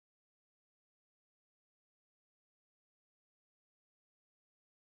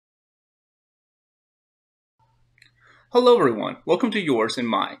Hello everyone, welcome to yours and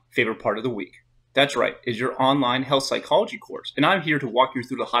my favorite part of the week. That's right, it's your online health psychology course, and I'm here to walk you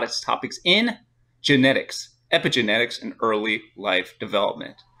through the hottest topics in genetics, epigenetics, and early life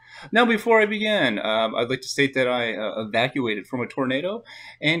development. Now before I begin, I'd like to state that I evacuated from a tornado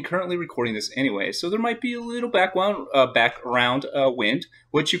and currently recording this anyway, so there might be a little background wind,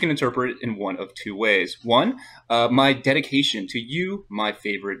 which you can interpret in one of two ways. One, my dedication to you, my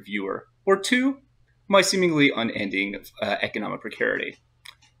favorite viewer, or two, my seemingly unending economic precarity.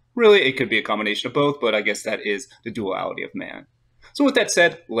 Really, it could be a combination of both, but I guess that is the duality of man. So with that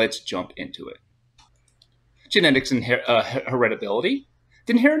said, let's jump into it. Genetics and heritability.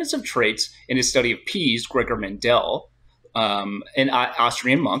 The inheritance of traits in his study of peas, Gregor Mendel, an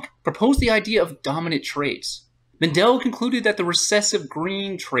Austrian monk, proposed the idea of dominant traits. Mendel concluded that the recessive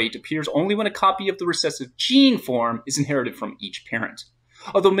green trait appears only when a copy of the recessive gene form is inherited from each parent.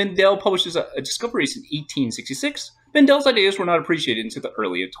 Although Mendel published his discoveries in 1866, Mendel's ideas were not appreciated until the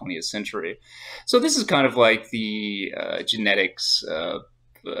early 20th century. So this is kind of like the genetics,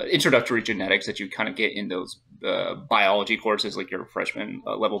 introductory genetics that you kind of get in those biology courses, like your freshman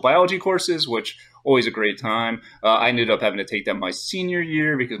level biology courses, which always a great time. I ended up having to take that my senior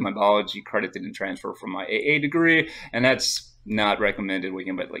year because my biology credit didn't transfer from my AA degree, and that's not recommended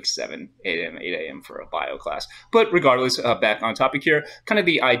waking up at like 8 a.m. for a bio class. But regardless, back on topic here, kind of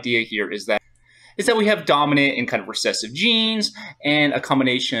the idea here is that we have dominant and kind of recessive genes, and a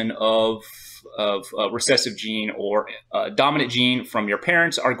combination of recessive gene or dominant gene from your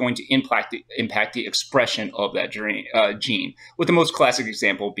parents are going to impact the expression of that gene, with the most classic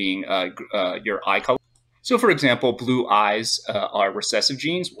example being your eye color. So, for example, blue eyes are recessive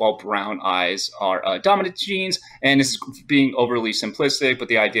genes, while brown eyes are dominant genes. And this is being overly simplistic, but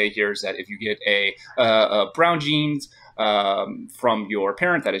the idea here is that if you get a brown genes from your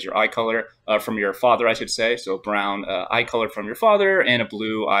parent, that is your eye color, from your father, I should say, so brown eye color from your father and a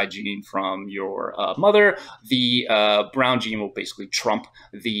blue eye gene from your mother, the brown gene will basically trump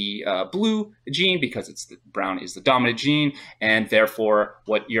the blue gene because brown is the dominant gene, and therefore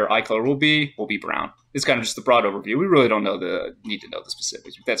what your eye color will be brown. It's kind of just the broad overview. We really don't need to know the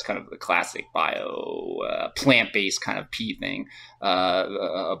specifics. That's kind of the classic plant-based kind of P thing,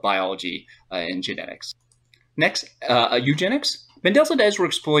 biology and genetics. Next, eugenics. Mendel's ideas were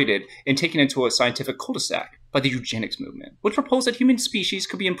exploited and taken into a scientific cul-de-sac by the eugenics movement, which proposed that human species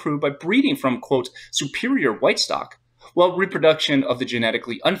could be improved by breeding from, quote, superior white stock, while reproduction of the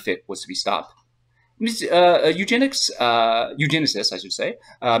genetically unfit was to be stopped. Eugenicists, I should say,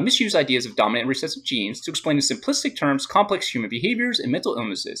 misuse ideas of dominant and recessive genes to explain in simplistic terms complex human behaviors and mental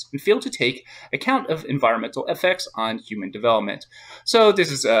illnesses, and fail to take account of environmental effects on human development. So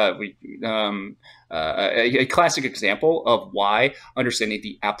this is a classic example of why understanding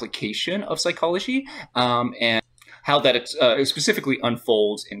the application of psychology and how that specifically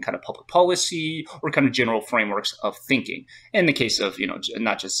unfolds in kind of public policy or kind of general frameworks of thinking. In the case of,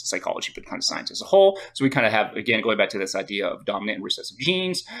 not just psychology, but kind of science as a whole. So we kind of have, again, going back to this idea of dominant and recessive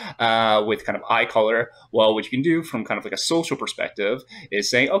genes with kind of eye color. Well, what you can do from kind of like a social perspective is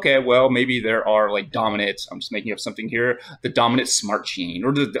saying, okay, well, maybe there are like dominant, I'm just making up something here, the dominant smart gene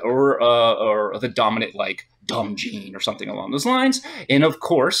or the dominant like dumb gene or something along those lines. And of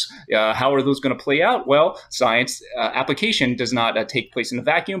course, how are those going to play out? Well, science application does not take place in a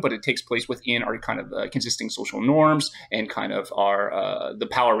vacuum, but it takes place within our kind of consisting social norms and kind of our the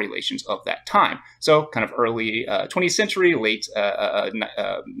power relations of that time. So kind of early 20th century, late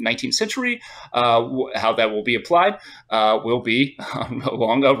 19th century, how that will be applied will be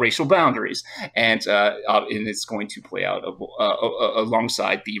along racial boundaries. And it's going to play out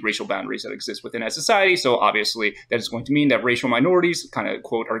alongside the racial boundaries that exist within a society. So obviously, that is going to mean that racial minorities, kind of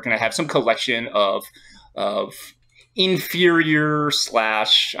quote, are going to have some collection of inferior /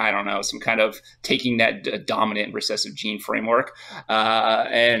 I don't know, some kind of taking that dominant recessive gene framework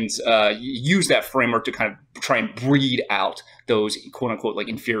and use that framework to kind of try and breed out those quote unquote like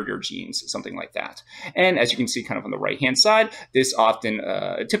inferior genes, something like that. And as you can see kind of on the right hand side, this often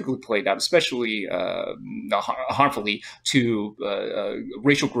typically played out especially harmfully to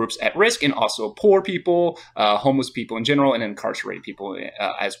racial groups at risk, and also poor people, homeless people in general, and incarcerated people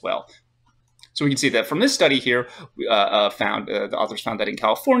as well. So we can see that from this study here, the authors found that in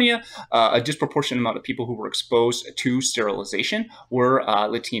California, a disproportionate amount of people who were exposed to sterilization were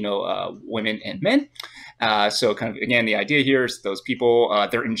Latino women and men. So kind of, again, the idea here is those people,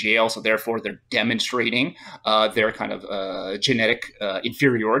 they're in jail, so therefore they're demonstrating their kind of genetic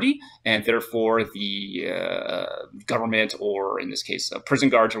inferiority, and therefore the government, or in this case, prison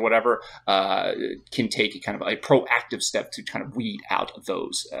guards or whatever, can take a kind of a proactive step to kind of weed out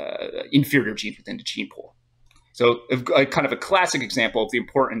those inferior genes within the gene pool. So kind of a classic example of the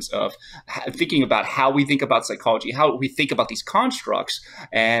importance of thinking about how we think about psychology, how we think about these constructs,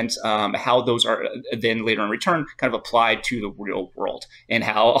 and how those are then later in return kind of applied to the real world, and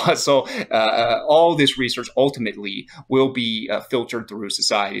how all this research ultimately will be filtered through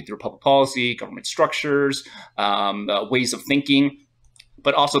society, through public policy, government structures, ways of thinking.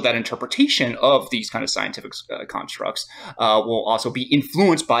 But also that interpretation of these kind of scientific constructs will also be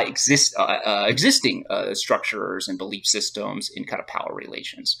influenced by existing structures and belief systems in kind of power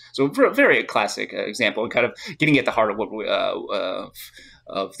relations. So very classic example, and kind of getting at the heart of what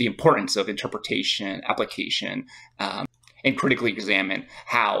of the importance of interpretation, application, and critically examine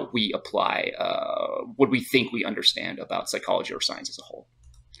how we apply what we think we understand about psychology or science as a whole.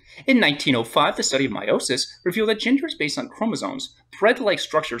 In 1905, the study of meiosis revealed that gender is based on chromosomes, thread-like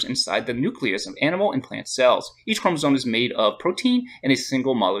structures inside the nucleus of animal and plant cells. Each chromosome is made of protein and a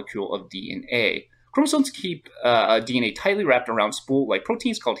single molecule of DNA. Chromosomes keep DNA tightly wrapped around spool-like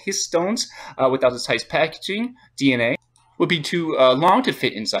proteins called histones. Without this tight packaging, DNA would be too long to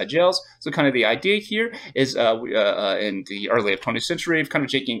fit inside gels. So kind of the idea here is in the early 20th century of kind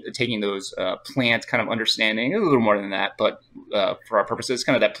of taking those plant kind of understanding, a little more than that, but for our purposes,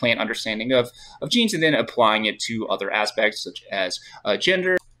 kind of that plant understanding of genes, and then applying it to other aspects such as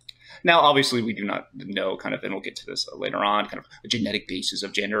gender. Now, obviously, we do not know kind of, and we'll get to this later on, kind of a genetic basis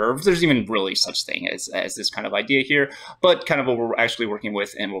of gender, or if there's even really such thing as this kind of idea here. But kind of what we're actually working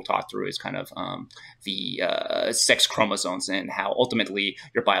with, and we'll talk through, is kind of the sex chromosomes, and how ultimately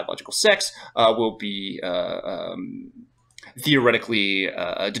your biological sex will be theoretically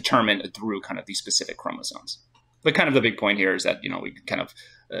determined through kind of these specific chromosomes. But kind of the big point here is that, we kind of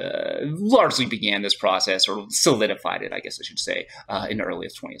largely began this process, or solidified it, I guess I should say, in the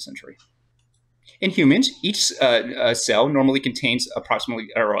earliest 20th century. In humans, each cell normally contains approximately,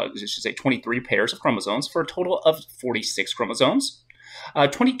 or I should say 23 pairs of chromosomes for a total of 46 chromosomes.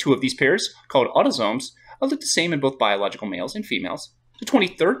 22 of these pairs, called autosomes, look the same in both biological males and females. The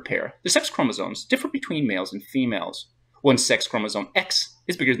 23rd pair, the sex chromosomes, differ between males and females. One sex chromosome X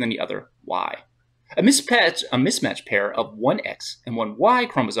is bigger than the other Y. A mismatched pair of one X and one Y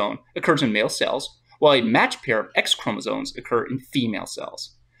chromosome occurs in male cells, while a matched pair of X chromosomes occur in female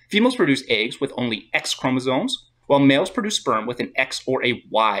cells. Females produce eggs with only X chromosomes, while males produce sperm with an X or a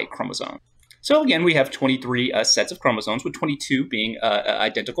Y chromosome. So again, we have 23 sets of chromosomes, with 22 being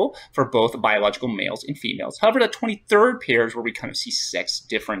identical for both biological males and females. However, the 23rd pair is where we kind of see sex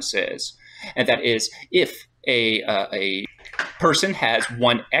differences. And that is, if a person has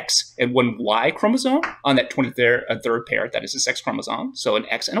one X and one Y chromosome on that 23rd pair, that is a sex chromosome, so an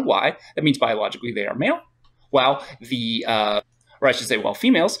X and a Y, that means biologically they are male, while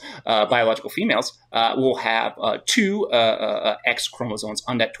females, biological females, will have two X chromosomes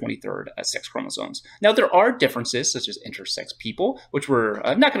on that 23rd sex chromosomes. Now, there are differences, such as intersex people, which we're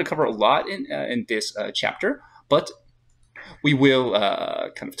not going to cover a lot in this chapter, but we will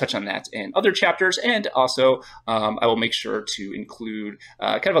kind of touch on that in other chapters, and also I will make sure to include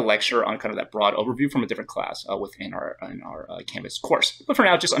kind of a lecture on kind of that broad overview from a different class within our Canvas course. But for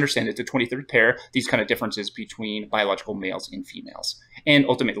now, just understand that the 23rd pair, these kind of differences between biological males and females, and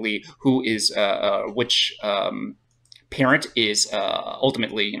ultimately who is which parent is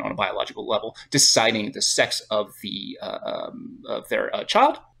ultimately, on a biological level, deciding the sex of their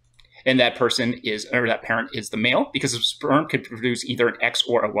child. And that person is, or that parent is the male, because a sperm could produce either an X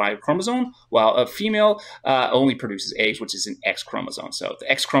or a Y chromosome, while a female only produces eggs, which is an X chromosome. So the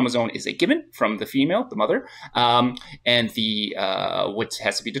X chromosome is a given from the female, the mother, and the what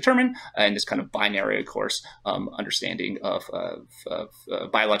has to be determined in this kind of binary, of course, understanding of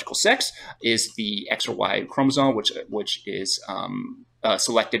biological sex is the X or Y chromosome, which is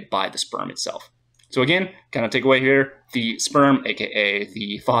selected by the sperm itself. So again, kind of takeaway here, the sperm, aka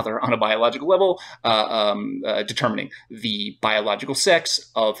the father on a biological level, determining the biological sex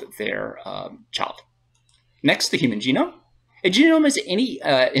of their child. Next, the human genome. A genome is any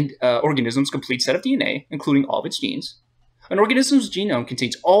organism's complete set of DNA, including all of its genes. An organism's genome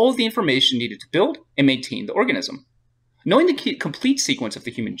contains all of the information needed to build and maintain the organism. Knowing the complete sequence of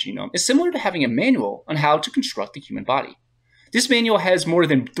the human genome is similar to having a manual on how to construct the human body. This manual has more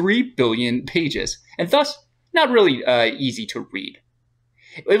than 3 billion pages, and thus not really easy to read.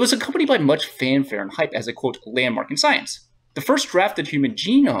 It was accompanied by much fanfare and hype as a, quote, landmark in science. The first draft of the human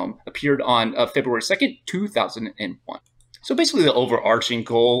genome appeared on February 2nd, 2001. So basically, the overarching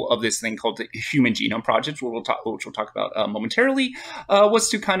goal of this thing called the Human Genome Project, which we'll talk about momentarily, was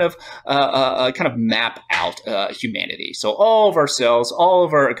to kind of map out humanity. So all of our cells, all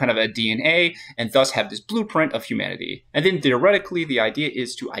of our kind of a DNA, and thus have this blueprint of humanity. And then theoretically, the idea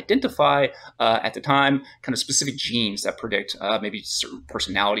is to identify at the time kind of specific genes that predict maybe certain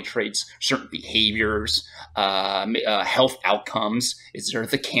personality traits, certain behaviors, health outcomes. Is there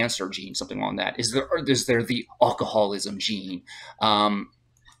the cancer gene, something along that? Is there the alcoholism gene?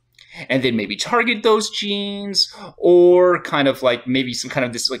 And then maybe target those genes, or kind of like maybe some kind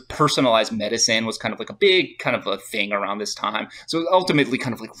of this like personalized medicine was kind of like a big kind of a thing around this time. So ultimately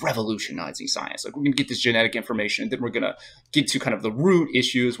kind of like revolutionizing science. Like we're going to get this genetic information, and then we're going to get to kind of the root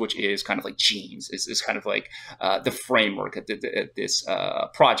issues, which is kind of like genes is kind of like the framework that this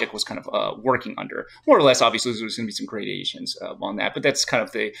project was kind of working under. More or less, obviously, there's going to be some gradations on that, but that's kind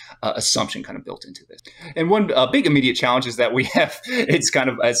of the assumption kind of built into this. And one big immediate challenge is that we have, it's kind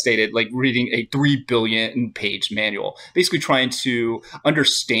of as stated, like reading a 3 billion page manual, basically trying to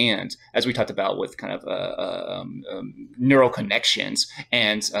understand, as we talked about with kind of neural connections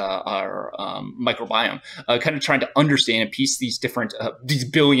and our microbiome, kind of trying to understand and piece these different, these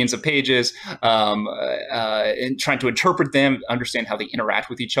billions of pages and trying to interpret them, understand how they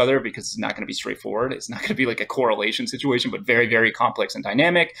interact with each other, because it's not going to be straightforward. It's not going to be like a correlation situation, but very, very complex and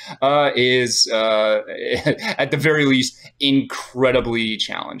dynamic, is at the very least incredibly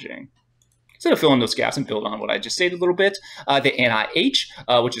challenging. So to fill in those gaps and build on what I just stated a little bit, the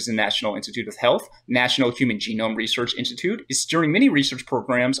NIH, which is the National Institute of Health, National Human Genome Research Institute, is steering many research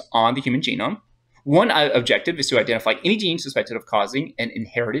programs on the human genome. One objective is to identify any gene suspected of causing an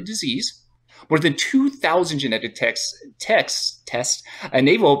inherited disease. More than 2,000 genetic tests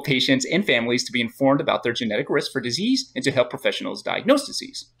enable patients and families to be informed about their genetic risk for disease and to help professionals diagnose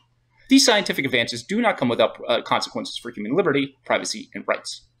disease. These scientific advances do not come without consequences for human liberty, privacy, and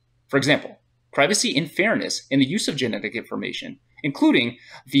rights. For example, privacy and fairness in the use of genetic information, including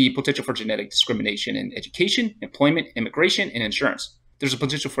the potential for genetic discrimination in education, employment, immigration, and insurance. There's a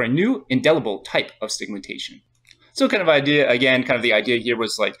potential for a new, indelible type of stigmatization. So kind of idea, again, kind of the idea here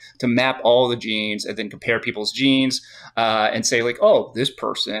was like to map all the genes and then compare people's genes and say like, oh, this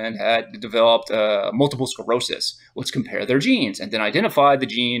person had developed multiple sclerosis. Let's compare their genes and then identify the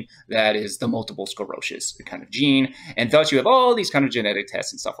gene that is the multiple sclerosis kind of gene. And thus you have all these kind of genetic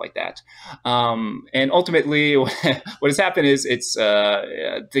tests and stuff like that. And ultimately what has happened is it's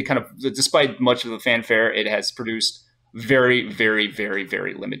despite much of the fanfare, it has produced very, very, very,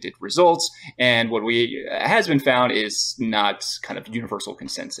 very limited results. And what has been found is not kind of universal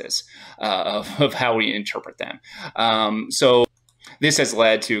consensus of how we interpret them. So this has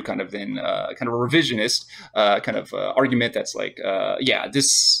led to kind of then kind of a revisionist argument that's like,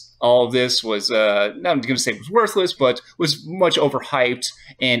 all of this was, not going to say it was worthless, but was much overhyped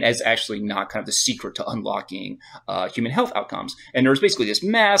and as actually not kind of the secret to unlocking human health outcomes. And there was basically this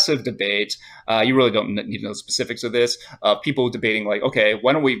massive debate. You really don't need to know the specifics of this. People debating like, okay,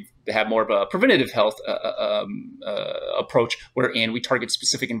 why don't we have more of a preventative health approach wherein we target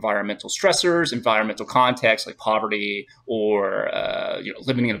specific environmental stressors, environmental contexts like poverty or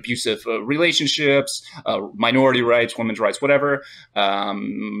living in abusive relationships, minority rights, women's rights, whatever,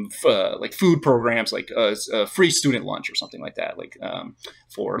 like food programs like free student lunch or something like that, like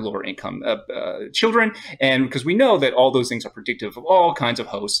for lower income children. And because we know that all those things are predictive of all kinds of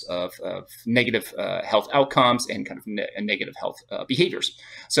hosts of negative health outcomes and kind of negative health behaviors.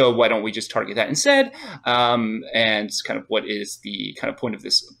 So why don't we just target that instead? And kind of what is the kind of point of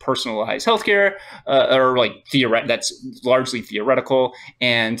this personalized healthcare, or like that's largely theoretical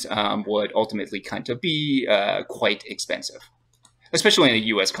and would ultimately kind of be quite expensive, especially in a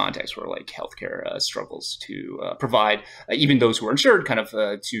U.S. context where like healthcare struggles to provide even those who are insured kind of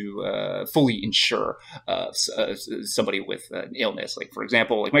to fully insure somebody with an illness. Like for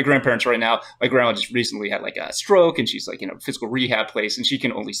example, like my grandparents right now, my grandma just recently had like a stroke and she's like in a physical rehab place and she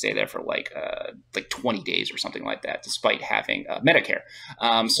can only stay there for like 20 days or something like that, despite having Medicare.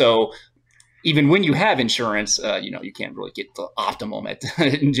 So even when you have insurance, you can't really get the optimum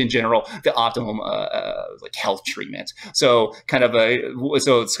in general, the optimum like health treatment. So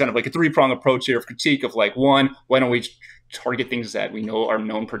it's kind of like a three-pronged approach here of critique of like, one, why don't we target things that we know are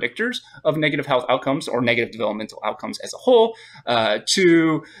known predictors of negative health outcomes or negative developmental outcomes as a whole.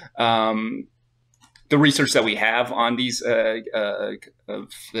 Two, the research that we have on these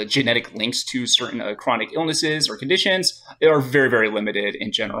the genetic links to certain chronic illnesses or conditions are very, very limited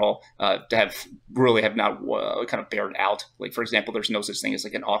in general to have really have not kind of bared out. Like, for example, there's no such thing as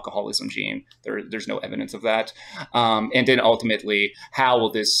like an alcoholism gene. There's no evidence of that. And then ultimately, how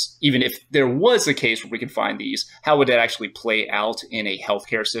will this, even if there was a case where we can find these, how would that actually play out in a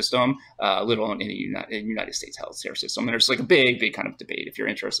healthcare system, let alone in a United States healthcare system? And there's like a big kind of debate. If you're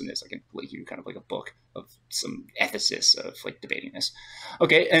interested in this, I can link you kind of like a book of some ethicists of like debating this.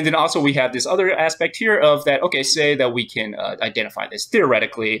 Okay, and then also we have this other aspect here of that, okay, say that we can identify this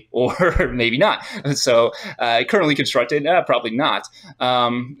theoretically or maybe not. So currently constructed, probably not.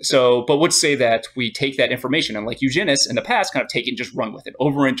 But let's say that we take that information and like eugenics in the past kind of take it and just run with it,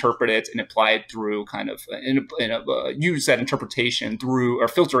 overinterpret it and apply it through kind of, use that interpretation through or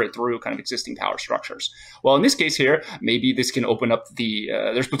filter it through kind of existing power structures. Well, in this case here, maybe this can open up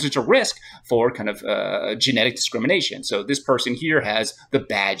there's potential risk for kind of genetic discrimination. So this person here has the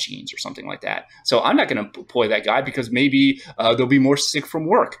bad genes or something like that. So I'm not going to employ that guy because maybe they'll be more sick from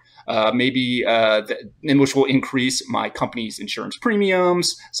work. Which will increase my company's insurance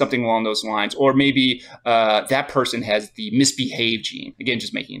premiums, something along those lines. Or maybe that person has the misbehave gene. Again,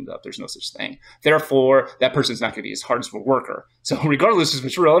 just making it up. There's no such thing. Therefore, that person's not going to be as hard as a worker. So regardless if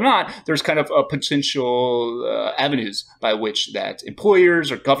it's real or not, there's kind of potential avenues by which that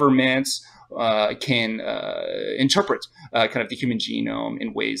employers or governments can interpret kind of the human genome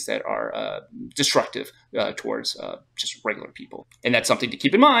in ways that are destructive towards just regular people. And that's something to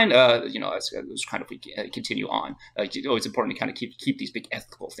keep in mind, as kind of we continue on. It's always important to kind of keep these big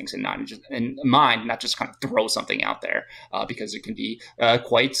ethical things in mind, not just kind of throw something out there because it can be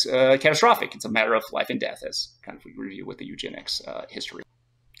quite catastrophic. It's a matter of life and death, as kind of we review with the eugenics history.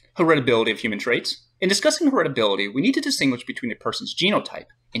 Heritability of human traits. In discussing heritability, we need to distinguish between a person's genotype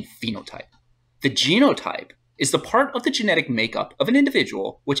and phenotype. The genotype is the part of the genetic makeup of an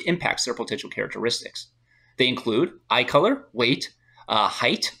individual which impacts their potential characteristics. They include eye color, weight,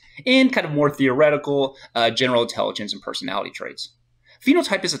 height, and kind of more theoretical general intelligence and personality traits.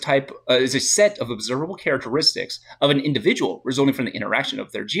 Phenotype is a set of observable characteristics of an individual resulting from the interaction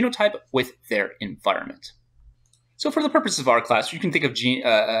of their genotype with their environment. So for the purposes of our class, you can think of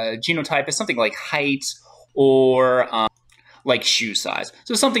genotype as something like height or like shoe size.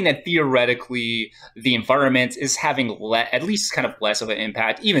 So something that theoretically the environment is having at least kind of less of an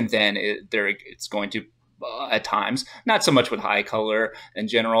impact. Even then, it's going to at times, not so much with eye color in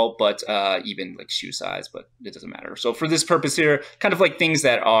general, but even like shoe size, but it doesn't matter. So for this purpose here, kind of like things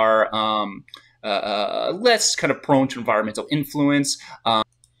that are less kind of prone to environmental influence.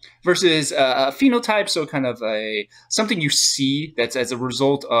 Versus a phenotype, so kind of something you see that's as a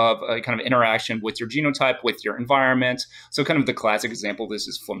result of a kind of interaction with your genotype, with your environment. So kind of the classic example, this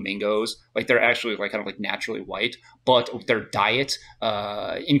is flamingos. Like they're actually like kind of like naturally white, but their diet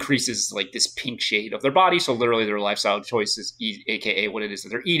increases like this pink shade of their body. So literally their lifestyle choices, aka what it is that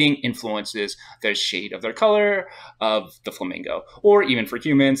they're eating, influences the shade of their color of the flamingo. Or even for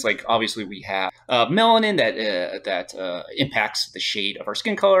humans, like obviously we have melanin that impacts the shade of our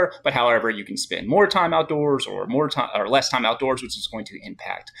skin color. But however, you can spend more time outdoors or less time outdoors, which is going to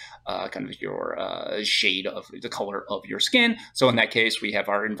impact kind of your shade of the color of your skin. So in that case, we have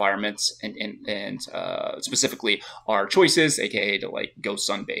our environments and specifically our choices, aka to like go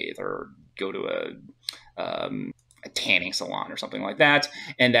sunbathe or go to a tanning salon or something like that,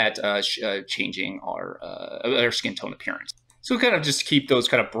 and that changing our skin tone appearance. So kind of just keep those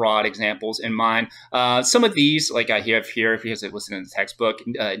kind of broad examples in mind. Some of these, like I have here, if you guys listen in the textbook,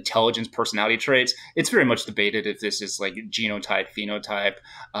 intelligence, personality traits, it's very much debated if this is like genotype, phenotype.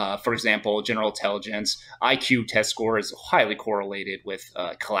 For example, general intelligence, IQ test score is highly correlated with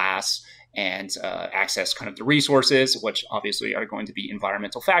class and access kind of to resources, which obviously are going to be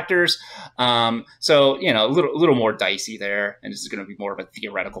environmental factors. So, a little more dicey there. And this is going to be more of a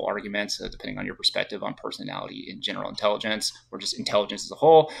theoretical argument, depending on your perspective on personality and general intelligence, or just intelligence as a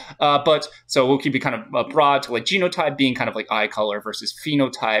whole. So we'll keep it kind of broad to like genotype being kind of like eye color versus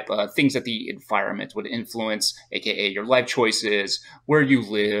phenotype, things that the environment would influence, aka your life choices, where you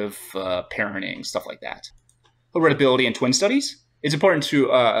live, parenting, stuff like that. Heritability and twin studies. It's important to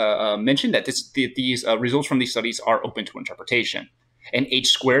mention that these results from these studies are open to interpretation. An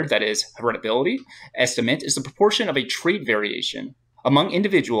H-squared, that is heritability, estimate is the proportion of a trait variation among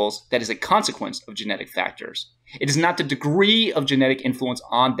individuals that is a consequence of genetic factors. It is not the degree of genetic influence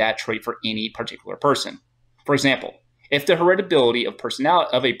on that trait for any particular person. For example, if the heritability of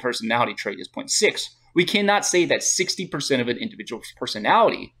a personality trait is 0.6, we cannot say that 60% of an individual's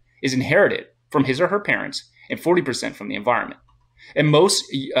personality is inherited from his or her parents and 40% from the environment. In most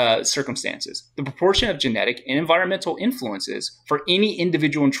circumstances, the proportion of genetic and environmental influences for any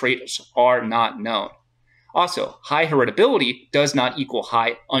individual traits are not known. Also, high heritability does not equal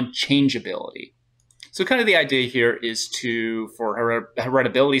high unchangeability. So kind of the idea here is for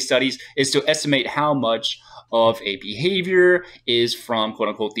heritability studies, is to estimate how much of a behavior is from quote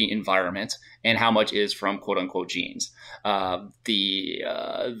unquote the environment and how much is from quote unquote genes. The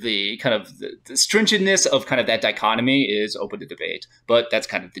kind of the stringentness of kind of that dichotomy is open to debate, but that's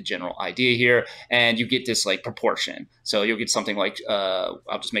kind of the general idea here. And you get this like proportion. So you'll get something like,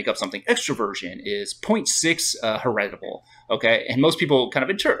 I'll just make up something, extroversion is 0.6 heritable. Okay. And most people kind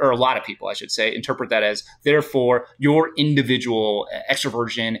of, or a lot of people, I should say, interpret that as, therefore, your individual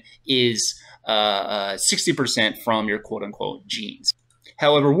extroversion is 60% from your quote unquote genes.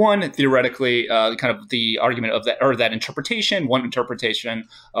 However, theoretically, kind of the argument of that, or that interpretation, one interpretation,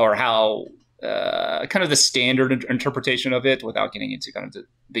 or how kind of the standard interpretation of it, without getting into kind of the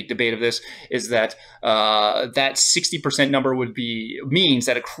big debate of this, is that that 60% number means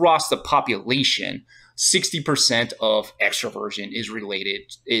that across the population, 60% of extroversion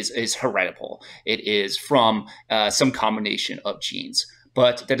is heritable. It is from some combination of genes.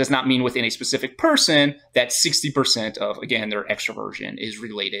 But that does not mean within a specific person that 60% of, again, their extroversion is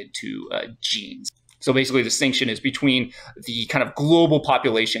related to genes. So basically the distinction is between the kind of global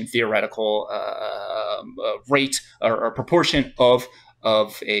population theoretical rate or proportion of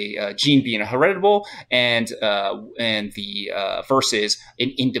a gene being heritable and the versus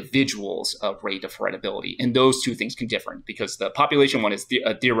an individual's rate of heritability. And those two things can differ because the population one is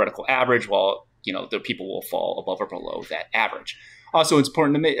a theoretical average, while the people will fall above or below that average. Also, it's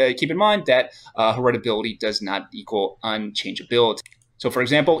important to keep in mind that heritability does not equal unchangeability. So, for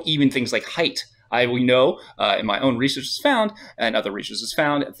example, even things like height. We know in my own research has found, and other research has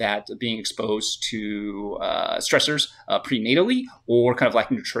found, that being exposed to stressors prenatally or kind of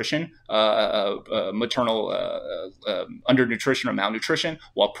like nutrition, maternal undernutrition or malnutrition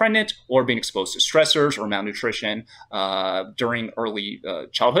while pregnant, or being exposed to stressors or malnutrition during early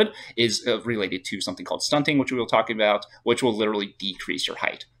childhood is related to something called stunting, which we will talk about, which will literally decrease your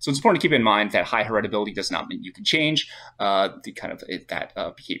height. So it's important to keep in mind that high heritability does not mean you can change the kind of that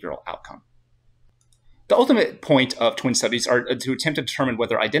behavioral outcome. The ultimate point of twin studies are to attempt to determine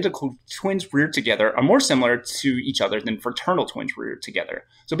whether identical twins reared together are more similar to each other than fraternal twins reared together.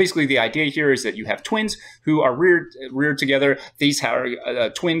 So basically the idea here is that you have twins who are reared together. These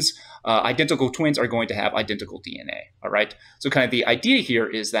twins, identical twins, are going to have identical DNA, all right? So kind of the idea here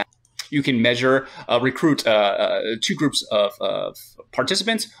is that you can recruit two groups of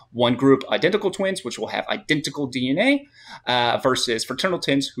participants, one group identical twins, which will have identical DNA, versus fraternal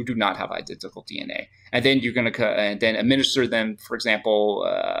twins who do not have identical DNA. And then you're going to then administer them, for example,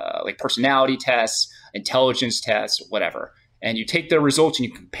 like personality tests, intelligence tests, whatever. And you take their results and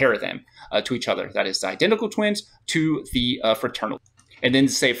you compare them to each other. That is the identical twins to the fraternal. And then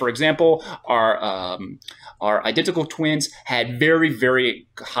say, for example, our identical twins had very, very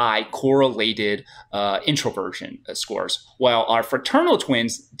high correlated introversion scores, while our fraternal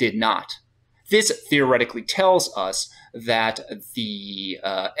twins did not. This theoretically tells us that the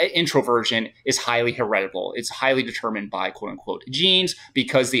introversion is highly heritable. It's highly determined by quote unquote genes,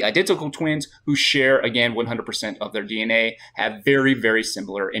 because the identical twins who share, again, 100% of their DNA have very, very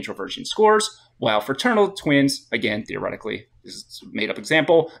similar introversion scores, while fraternal twins, again, theoretically, this is a made up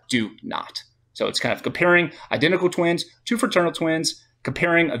example, do not. So it's kind of comparing identical twins to fraternal twins,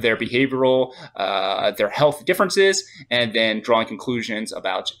 comparing their behavioral, their health differences, and then drawing conclusions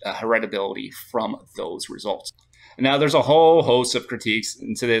about heritability from those results. Now, there's a whole host of critiques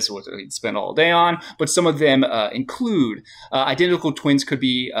into this, which we could spend all day on, but some of them include identical twins could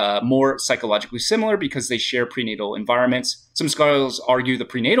be more psychologically similar because they share prenatal environments. Some scholars argue the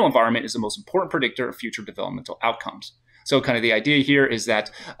prenatal environment is the most important predictor of future developmental outcomes. So kind of the idea here is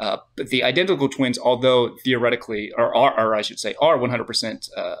that the identical twins, although theoretically, or I should say, are 100%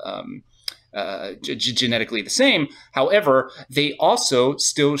 genetically the same. However, they also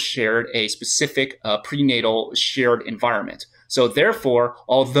still shared a specific prenatal shared environment. So therefore,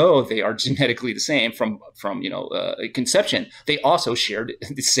 although they are genetically the same from conception, they also shared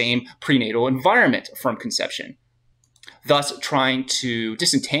the same prenatal environment from conception, thus trying to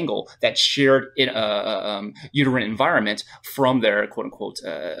disentangle that shared uterine environment from their quote-unquote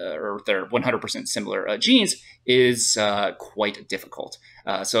or their 100% similar genes is quite difficult.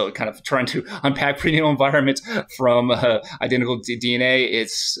 So kind of trying to unpack prenatal environment from identical DNA,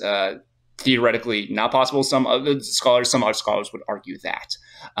 it's theoretically not possible. Some other scholars would argue that.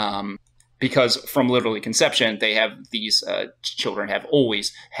 Because from literally conception, these children have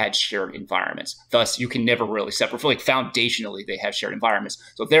always had shared environments. Thus, you can never really separate. Like foundationally, they have shared environments.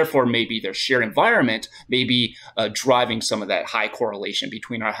 So therefore, maybe their shared environment may be driving some of that high correlation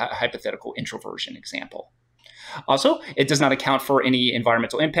between our hypothetical introversion example. Also, it does not account for any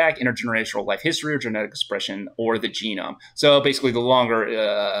environmental impact, intergenerational life history, or genetic expression, or the genome. So basically, the longer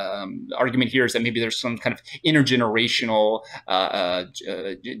argument here is that maybe there's some kind of intergenerational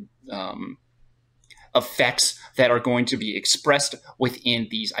effects that are going to be expressed within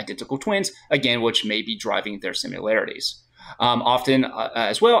these identical twins, again, which may be driving their similarities. Often,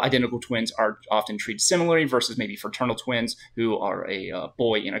 as well, identical twins are often treated similarly versus maybe fraternal twins who are a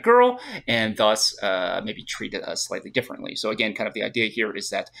boy and a girl, and thus maybe treated slightly differently. So again, kind of the idea here is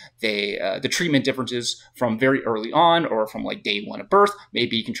that the treatment differences from very early on or from like day one of birth may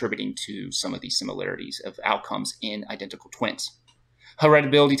be contributing to some of these similarities of outcomes in identical twins.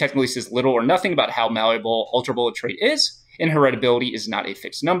 Heritability technically says little or nothing about how malleable, alterable a trait is, and heritability is not a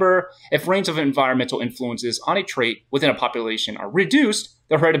fixed number. If range of environmental influences on a trait within a population are reduced,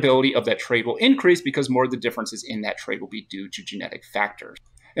 the heritability of that trait will increase because more of the differences in that trait will be due to genetic factors.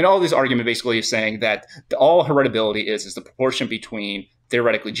 And all this argument basically is saying that all heritability is the proportion between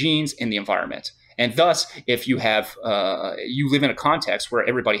theoretically genes and the environment. And thus, if you have you live in a context where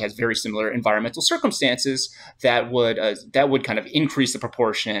everybody has very similar environmental circumstances, that would kind of increase the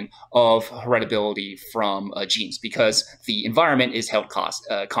proportion of heritability from genes because the environment is held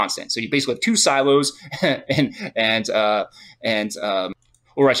constant. So you basically have two silos,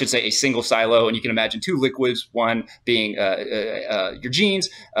 or I should say a single silo, and you can imagine two liquids, one being your genes,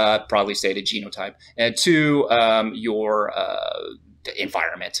 probably say the genotype, and two, your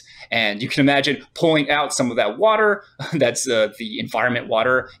environment. And you can imagine pulling out some of that water, that's the environment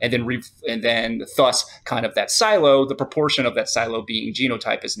water, and then thus kind of that silo, the proportion of that silo being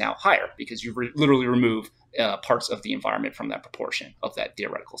genotype is now higher because you literally remove parts of the environment from that proportion of that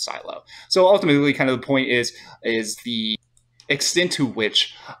theoretical silo. So ultimately, kind of the point is the extent to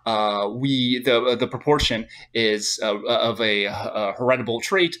which the proportion is of a heritable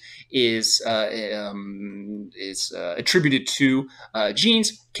trait is attributed to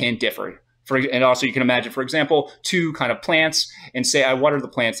genes can differ. And also you can imagine, for example, two kind of plants, and say I water the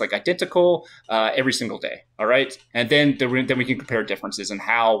plants like identical every single day. All right, and then we can compare differences in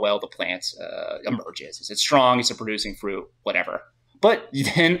how well the plant emerges. Is it strong? Is it producing fruit? Whatever. But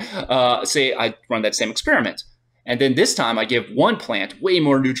then say I run that same experiment. And then this time I give one plant way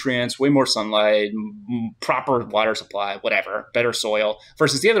more nutrients, way more sunlight, proper water supply, whatever, better soil,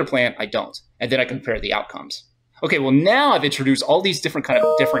 versus the other plant I don't. And then I compare the outcomes. Okay, well now I've introduced all these different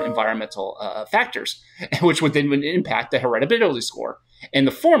environmental factors, which would then impact the heritability score. In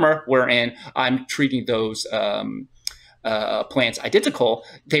the former, wherein I'm treating those plants identical,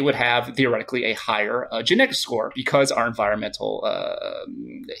 they would have theoretically a higher genetic score because our environmental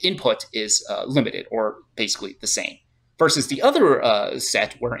input is limited or basically the same. Versus the other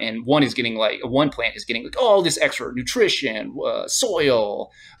set wherein one plant is getting like all this extra nutrition, soil,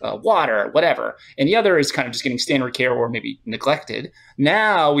 water, whatever, and the other is kind of just getting standard care or maybe neglected.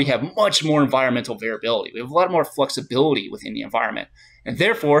 Now we have much more environmental variability. We have a lot more flexibility within the environment. And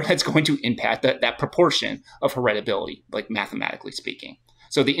therefore, that's going to impact that proportion of heritability, like mathematically speaking.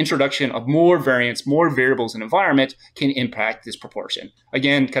 So the introduction of more variants, more variables in environment can impact this proportion.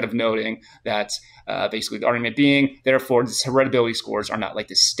 Again, kind of noting that basically the argument being, therefore, these heritability scores are not like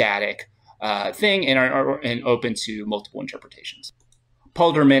this static thing and are open to multiple interpretations.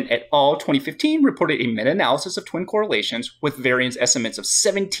 Palderman et al. 2015 reported a meta-analysis of twin correlations with variance estimates of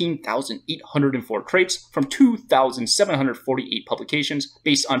 17,804 traits from 2,748 publications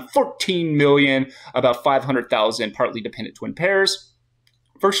based on 14 million, about 500,000 partly dependent twin pairs,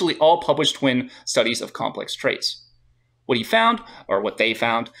 virtually all published twin studies of complex traits. What he found, or what they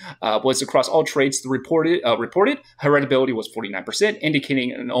found, was across all traits reported, heritability was 49%,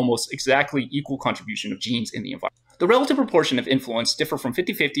 indicating an almost exactly equal contribution of genes in the environment. The relative proportion of influence differ from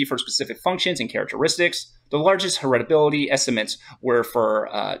 50-50 for specific functions and characteristics. The largest heritability estimates were for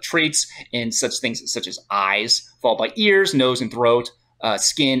traits in such things such as eyes, followed by ears, nose, and throat,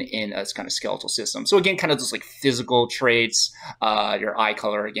 skin, and a kind of skeletal system. So again, kind of just like physical traits, your eye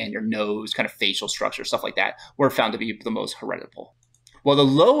color, again, your nose, kind of facial structure, stuff like that, were found to be the most heritable. While the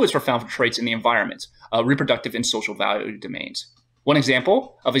lowest were found for traits in the environment, reproductive and social value domains. One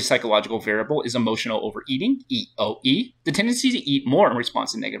example of a psychological variable is emotional overeating, EOE, the tendency to eat more in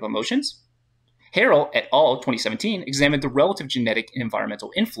response to negative emotions. Harrell et al. 2017 examined the relative genetic and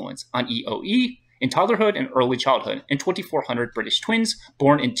environmental influence on EOE in toddlerhood and early childhood in 2,400 British twins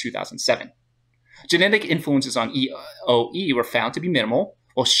born in 2007. Genetic influences on EOE were found to be minimal,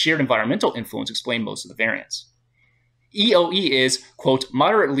 while shared environmental influence explained most of the variance. EOE is, quote,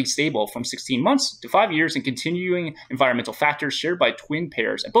 moderately stable from 16 months to 5 years, and continuing environmental factors shared by twin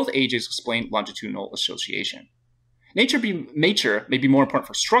pairs at both ages explain longitudinal association. Nature may be more important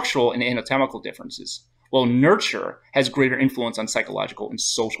for structural and anatomical differences, while nurture has greater influence on psychological and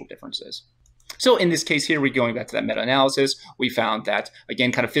social differences. So in this case here, we're going back to that meta-analysis. We found that,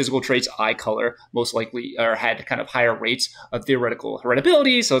 again, kind of physical traits, eye color, most likely or had kind of higher rates of theoretical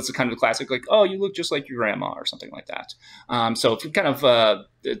heritability. So it's a kind of the classic, like, oh, you look just like your grandma or something like that. So it's kind of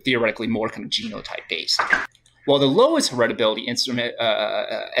theoretically more kind of genotype based. While the lowest heritability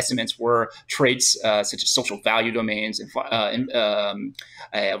estimates were traits such as social value domains,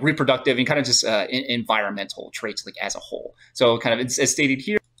 reproductive, and kind of just environmental traits like as a whole. So kind of as stated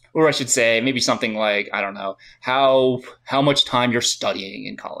here, or I should say maybe something like, I don't know, how much time you're studying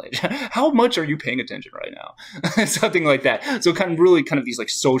in college. How much are you paying attention right now? Something like that. So kind of these like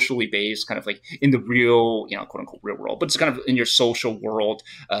socially based, kind of like in the real, quote unquote real world, but it's kind of in your social world,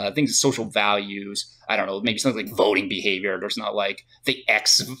 things, social values. I don't know, maybe something like voting behavior. There's not like the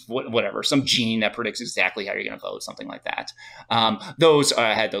X, whatever, some gene that predicts exactly how you're going to vote, something like that. Those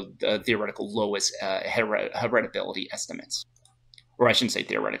had the theoretical lowest heritability estimates. Or I shouldn't say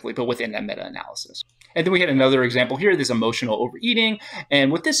theoretically, but within that meta-analysis. And then we had another example here, this emotional overeating.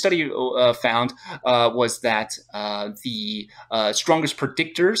 And what this study found was that the strongest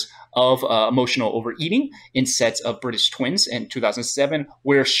predictors of emotional overeating in sets of British twins in 2007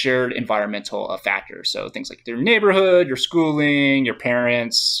 were shared environmental factors. So things like their neighborhood, your schooling, your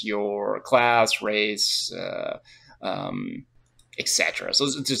parents, your class, race, etc. So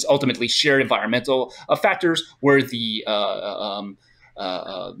it's just ultimately shared environmental factors were the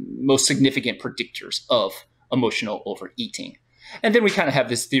most significant predictors of emotional overeating. And then we kind of have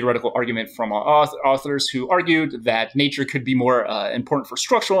this theoretical argument from our authors who argued that nature could be more important for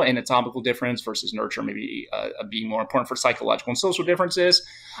structural and anatomical difference versus nurture maybe being more important for psychological and social differences.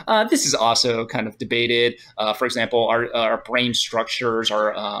 This is also kind of debated. For example, our brain structures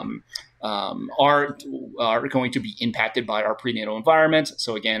are going to be impacted by our prenatal environment.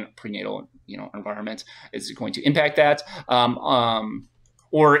 So again, prenatal environment is going to impact that.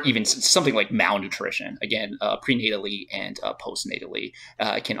 Or even something like malnutrition, again, prenatally and postnatally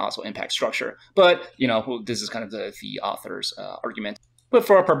can also impact structure. But, this is kind of the author's argument. But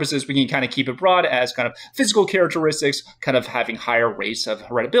for our purposes, we can kind of keep it broad as kind of physical characteristics, kind of having higher rates of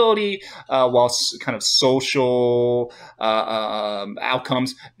heritability, while kind of social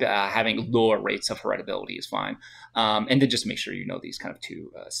outcomes having lower rates of heritability is fine. And then just make sure you know these kind of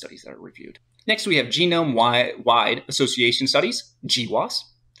two studies that are reviewed. Next, we have Genome-Wide Association Studies, GWAS.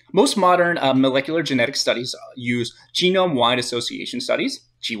 Most modern molecular genetic studies use Genome-Wide Association Studies,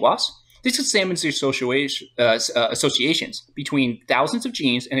 GWAS. This examines the associations between thousands of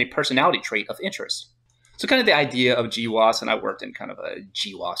genes and a personality trait of interest. So kind of the idea of GWAS, and I worked in kind of a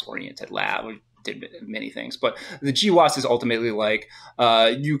GWAS-oriented lab. We did many things, but the GWAS is ultimately like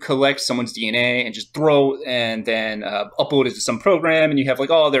you collect someone's DNA and just and then upload it to some program, and you have like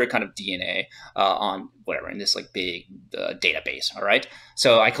all their kind of DNA on whatever in this like big database. All right,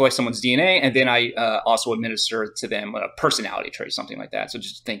 so I collect someone's DNA, and then I also administer to them a personality trait, something like that. So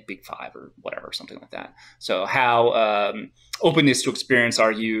just think Big Five or whatever, something like that. So how openness to experience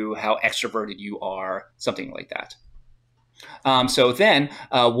are you? How extroverted you are? Something like that. So then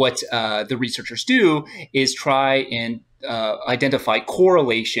what the researchers do is try and identify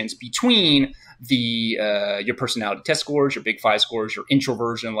correlations between your personality test scores, your Big Five scores, your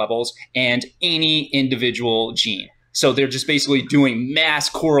introversion levels, and any individual gene. So they're just basically doing mass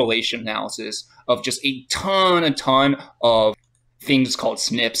correlation analysis of just a ton of things called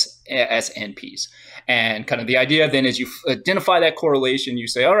SNPs, SNPs. And kind of the idea then is you identify that correlation. You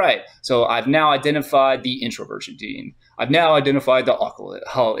say, all right, so I've now identified the introversion gene. I've now identified the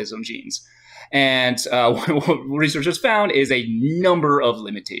alcoholism genes. And what researchers found is a number of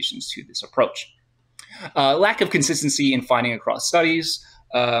limitations to this approach. Lack of consistency in finding across studies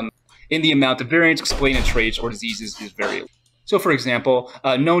in the amount of variance explained in traits or diseases is very low. So, for example,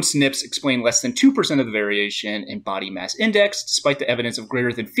 known SNPs explain less than 2% of the variation in body mass index, despite the evidence of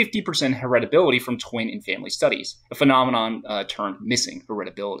greater than 50% heritability from twin and family studies, a phenomenon termed missing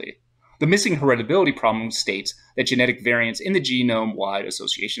heritability. The missing heritability problem states that genetic variants in the genome-wide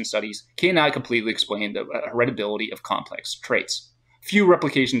association studies cannot completely explain the heritability of complex traits. Few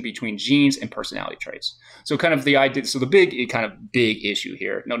replication between genes and personality traits. So kind of the idea, so the big issue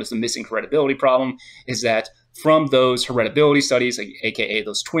here, known as the missing heritability problem, is that from those heritability studies, aka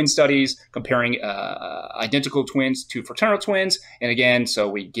those twin studies, comparing identical twins to fraternal twins, and again, so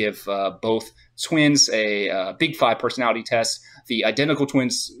we give both twins a Big Five personality test. the identical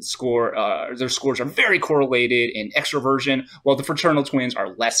twins score, their scores are very correlated in extroversion, while the fraternal twins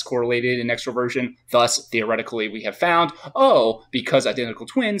are less correlated in extroversion. Thus, theoretically, we have found, because identical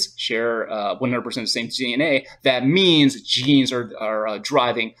twins share 100% the same DNA, that means genes are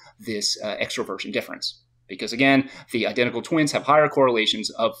driving this extroversion difference. Because again, the identical twins have higher correlations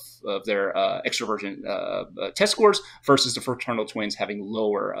of their extroversion test scores versus the fraternal twins having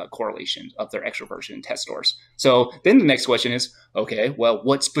lower correlations of their extroversion test scores. So then the next question is, okay, well,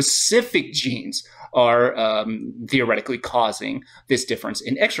 what specific genes are theoretically causing this difference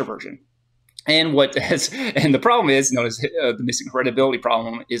in extroversion? And the problem is, known as the missing heritability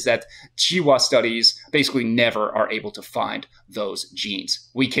problem, is that GWAS studies basically never are able to find those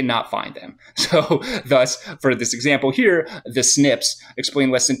genes. We cannot find them. So thus, for this example here, the SNPs explain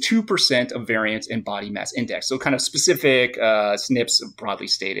less than 2% of variance in body mass index. So kind of specific SNPs, broadly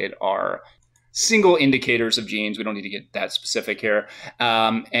stated, are single indicators of genes. We don't need to get that specific here.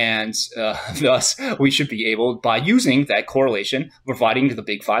 Thus, we should be able, by using that correlation, providing the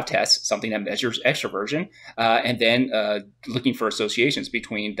big five tests, something that measures extroversion, and then looking for associations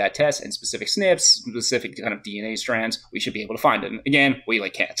between that test and specific SNPs, specific kind of DNA strands, we should be able to find them. Again, we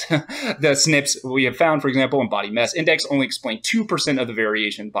can't. The SNPs we have found, for example, in body mass index only explain 2% of the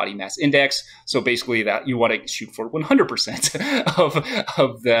variation in body mass index. So basically that you want to shoot for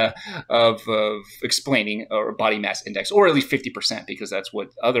 100% of explaining or body mass index, or at least 50%, because that's what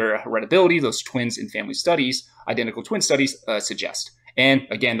other heritability, those twins in family studies, identical twin studies, suggest. And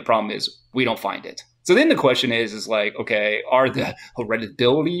again, the problem is we don't find it. So then the question is like, okay, are the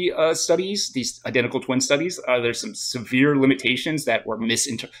heritability studies, these identical twin studies, are there some severe limitations that we're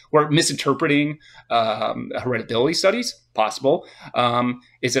misinterpreting heritability studies? Possible.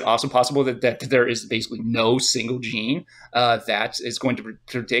 Is it also possible that there is basically no single gene that is going to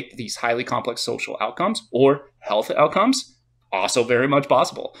predict these highly complex social outcomes or health outcomes? Also very much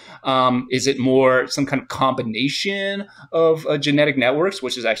possible. Is it more some kind of combination of genetic networks,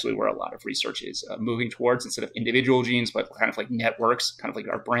 which is actually where a lot of research is moving towards, instead of individual genes, but kind of like networks, kind of like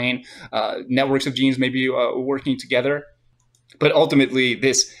our brain, networks of genes maybe working together. But ultimately,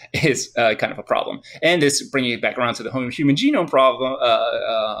 this is kind of a problem. And this, bringing it back around to the human genome problem,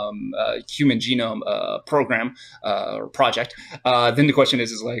 human genome program or project, then the question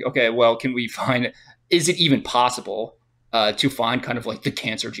is like, okay, well, can we find, is it even possible to find kind of like the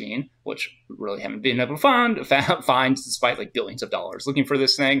cancer gene, which we really haven't been able to find despite like billions of dollars looking for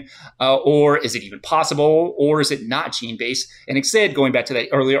this thing? Or is it even possible? Or is it not gene-based? And instead, going back to that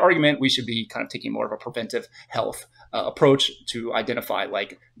earlier argument, we should be kind of taking more of a preventive health approach to identify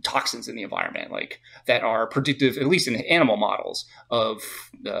like toxins in the environment, like that are predictive, at least in animal models, of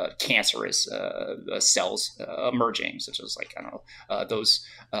cancerous cells emerging, such as like, I don't know, those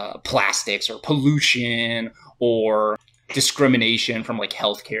plastics or pollution or discrimination from like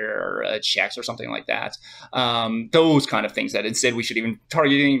healthcare checks or something like that. Those kind of things that instead we should even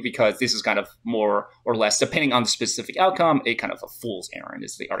targeting, because this is kind of more or less, depending on the specific outcome, a kind of a fool's errand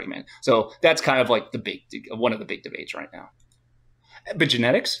is the argument. So that's kind of like one of the big debates right now.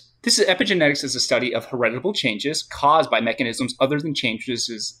 Epigenetics. Epigenetics is a study of heritable changes caused by mechanisms other than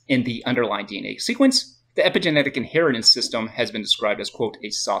changes in the underlying DNA sequence. The epigenetic inheritance system has been described as, quote, a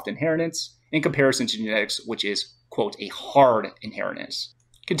soft inheritance in comparison to genetics, which is, quote, a hard inheritance.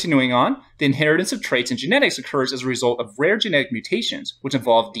 Continuing on, the inheritance of traits in genetics occurs as a result of rare genetic mutations, which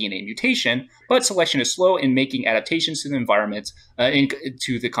involve DNA mutation, but selection is slow in making adaptations to the environment,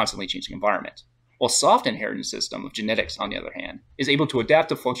 to the constantly changing environment. While soft inheritance system of genetics, on the other hand, is able to adapt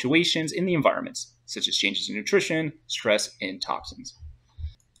to fluctuations in the environments, such as changes in nutrition, stress, and toxins.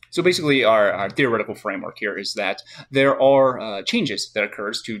 So basically, our theoretical framework here is that there are changes that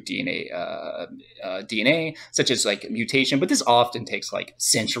occurs to DNA, such as like mutation, but this often takes like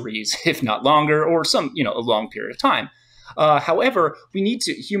centuries, if not longer, or a long period of time. However,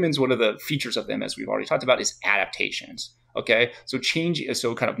 humans, one of the features of them, as we've already talked about, is adaptations. Okay, so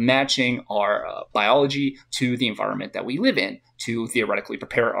kind of matching our biology to the environment that we live in to theoretically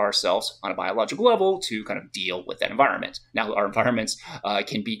prepare ourselves on a biological level to kind of deal with that environment. Now, our environments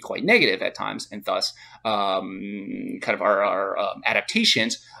can be quite negative at times, and thus kind of our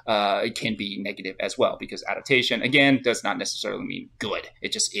adaptations can be negative as well, because adaptation, again, does not necessarily mean good.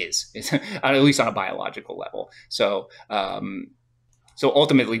 It just is, at least on a biological level. So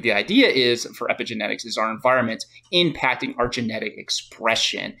ultimately, the idea is for epigenetics is our environment impacting our genetic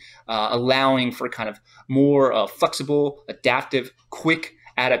expression, allowing for kind of more flexible, adaptive, quick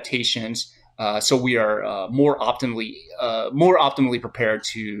adaptations. So we are more optimally prepared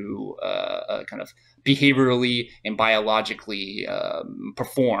to kind of behaviorally and biologically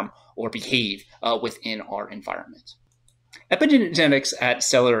perform or behave within our environment. Epigenetics at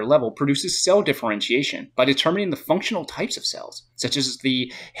cellular level produces cell differentiation by determining the functional types of cells, such as the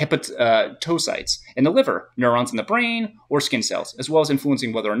hepatocytes in the liver, neurons in the brain, or skin cells, as well as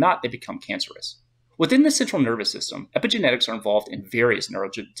influencing whether or not they become cancerous. Within the central nervous system, epigenetics are involved in various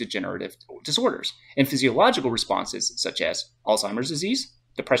neurodegenerative disorders and physiological responses such as Alzheimer's disease,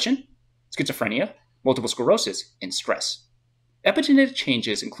 depression, schizophrenia, multiple sclerosis, and stress. Epigenetic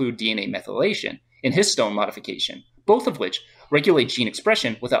changes include DNA methylation and histone modification, both of which regulate gene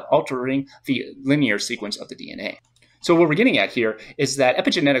expression without altering the linear sequence of the DNA. So what we're getting at here is that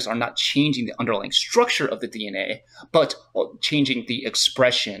epigenetics are not changing the underlying structure of the DNA, but changing the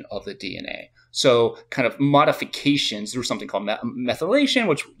expression of the DNA. So kind of modifications through something called methylation,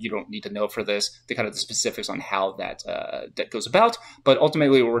 which you don't need to know for this, the kind of the specifics on how that goes about. But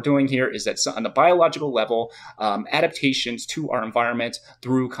ultimately what we're doing here is that on the biological level, adaptations to our environment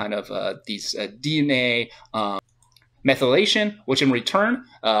through kind of these DNA methylation, which in return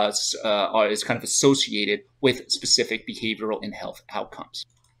is kind of associated with specific behavioral and health outcomes.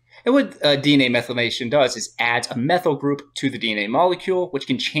 And what DNA methylation does is adds a methyl group to the DNA molecule, which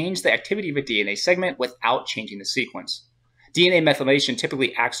can change the activity of a DNA segment without changing the sequence. DNA methylation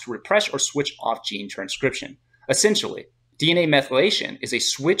typically acts to repress or switch off gene transcription. Essentially, DNA methylation is a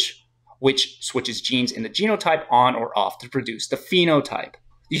switch which switches genes in the genotype on or off to produce the phenotype,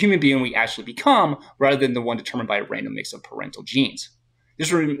 the human being we actually become, rather than the one determined by a random mix of parental genes.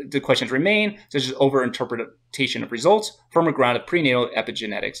 The questions remain, such as over-interpretation of results from a ground of prenatal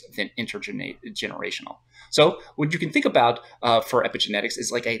epigenetics than intergenerational. So what you can think about for epigenetics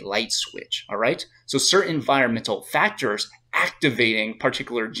is like a light switch, all right? So certain environmental factors activating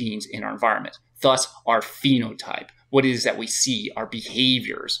particular genes in our environment, thus our phenotype. What it is that we see, our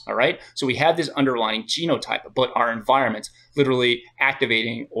behaviors, all right? So we have this underlying genotype, but our environment literally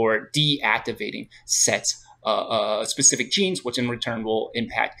activating or deactivating sets specific genes, which in return will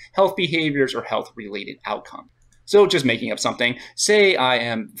impact health behaviors or health-related outcomes. So just making up something, say I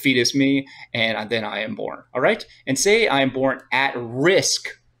am fetus me, and then I am born, all right? And say I am born at risk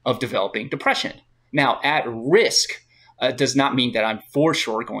of developing depression. Now, at risk does not mean that I'm for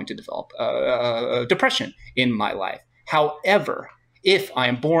sure going to develop depression in my life. However, if I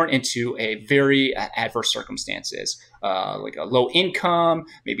am born into a very adverse circumstances, like a low income,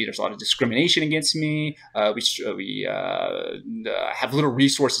 maybe there's a lot of discrimination against me, we have little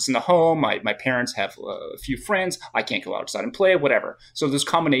resources in the home, my parents have a few friends, I can't go outside and play, whatever. So those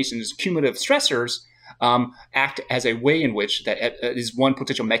combinations, cumulative stressors, act as a way in which that is one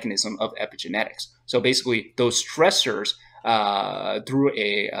potential mechanism of epigenetics. So basically, those stressors through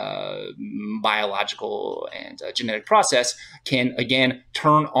a biological and genetic process can, again,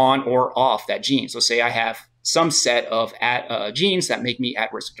 turn on or off that gene. So say I have some set of genes that make me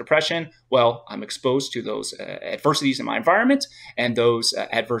at risk of depression. Well, I'm exposed to those adversities in my environment, and those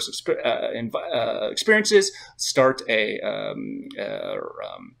adverse experiences start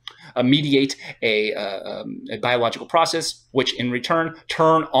mediate a biological process, which in return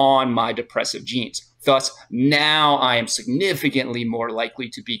turn on my depressive genes. Thus, now I am significantly more likely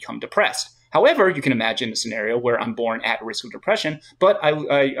to become depressed. However, you can imagine a scenario where I'm born at risk of depression, but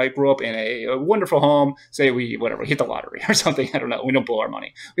I grew up in a wonderful home. Say we hit the lottery or something. I don't know. We don't blow our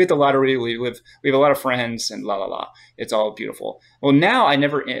money. We hit the lottery. We have a lot of friends, and la la la. It's all beautiful. Well, now I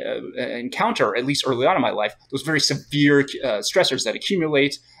never encounter, at least early on in my life, those very severe stressors that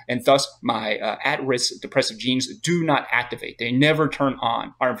accumulate, and thus my at-risk depressive genes do not activate. They never turn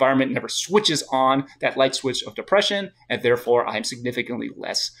on. Our environment never switches on that light switch of depression, and therefore I am significantly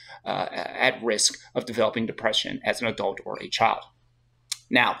less at risk of developing depression as an adult or a child.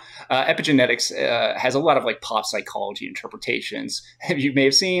 Now, epigenetics has a lot of like pop psychology interpretations you may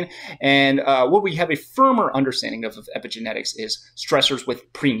have seen, and what we have a firmer understanding of epigenetics is stressors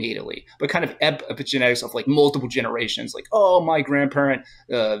with prenatally, but kind of epigenetics of like multiple generations, like, oh, my grandparent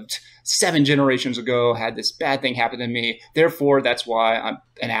 7 generations ago had this bad thing happen to me, therefore that's why I'm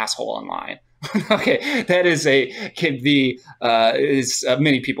an asshole online. Okay, that is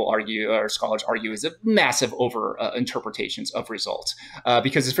many people argue, or scholars argue, is a massive over interpretations of results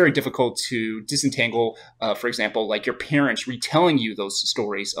because it's very difficult to disentangle, for example, like your parents retelling you those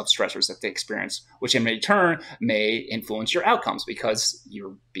stories of stressors that they experience, which in return may influence your outcomes because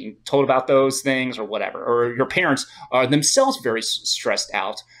you're being told about those things or whatever, or your parents are themselves very stressed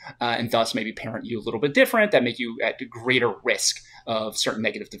out and thus maybe parent you a little bit different that make you at greater risk of certain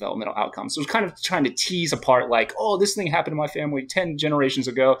negative developmental outcomes. So it's kind of trying to tease apart like, oh, this thing happened to my family 10 generations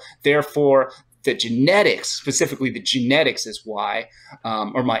ago, therefore the genetics, specifically the genetics is why,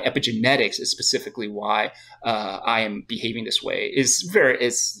 or my epigenetics is specifically why I am behaving this way, is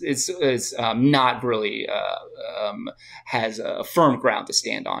not really has a firm ground to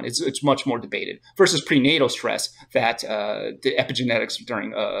stand on. It's much more debated versus prenatal stress, that the epigenetics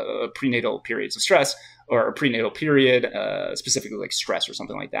during prenatal periods of stress or a prenatal period, specifically like stress or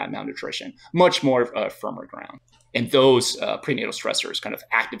something like that, malnutrition, much more firmer ground. And those prenatal stressors kind of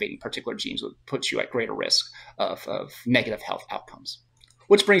activating particular genes would put you at greater risk of negative health outcomes.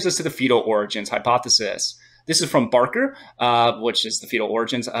 Which brings us to the fetal origins hypothesis. This is from Barker, which is the fetal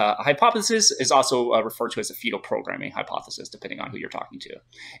origins hypothesis, is also referred to as the fetal programming hypothesis, depending on who you're talking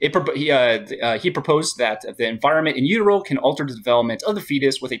to. He proposed that the environment in utero can alter the development of the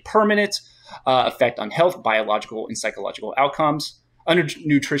fetus with a permanent effect on health, biological, and psychological outcomes.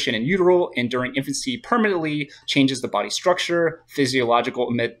 Undernutrition in utero and during infancy permanently changes the body structure,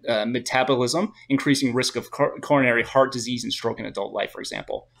 physiological metabolism, increasing risk of coronary heart disease and stroke in adult life, for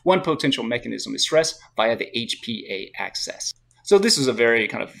example. One potential mechanism is stress via the HPA axis. So this is a very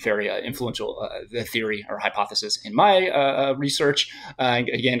influential theory or hypothesis in my research.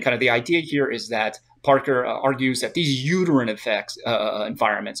 Again, kind of the idea here is that Parker argues that these uterine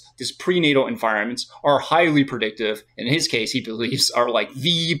environments, these prenatal environments, are highly predictive. In his case, he believes are like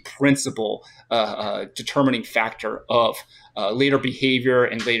the principal determining factor of later behavior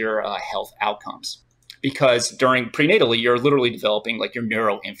and later health outcomes. Because during prenatally, you're literally developing like your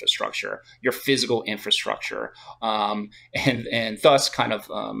neural infrastructure, your physical infrastructure, and thus kind of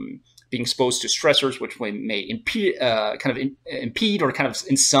being exposed to stressors, which may impede or kind of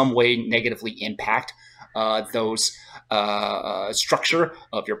in some way negatively impact those structure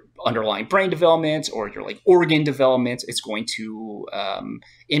of your underlying brain development or your like organ development. It's going to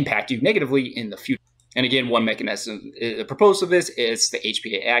impact you negatively in the future. And again, one mechanism proposed of this is the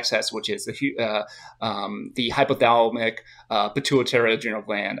HPA axis, which is the hypothalamic pituitary adrenal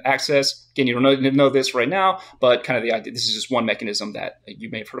gland axis. Again, you don't know this right now, but kind of the idea, this is just one mechanism that you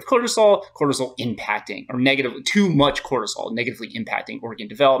may have heard of cortisol impacting, or too much cortisol negatively impacting organ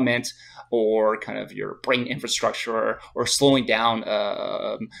development or kind of your brain infrastructure, or slowing down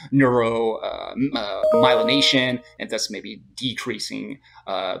neuromyelination, and thus maybe decreasing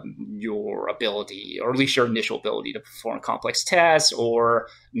your ability, or at least your initial ability to perform complex tasks, or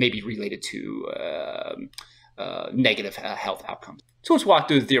maybe related to negative health outcomes. So let's walk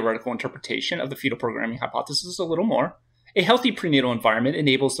through the theoretical interpretation of the fetal programming hypothesis a little more. A healthy prenatal environment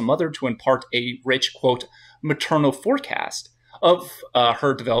enables the mother to impart a rich, quote, maternal forecast of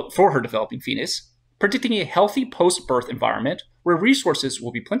her developing fetus, predicting a healthy post-birth environment where resources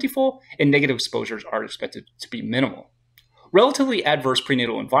will be plentiful and negative exposures are expected to be minimal. Relatively adverse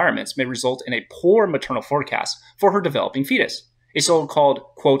prenatal environments may result in a poor maternal forecast for her developing fetus, a so-called,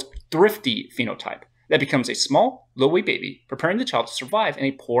 quote, thrifty phenotype that becomes a small, low-weight baby, preparing the child to survive in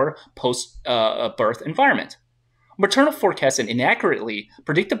a poor post-birth environment. Maternal forecasts that inaccurately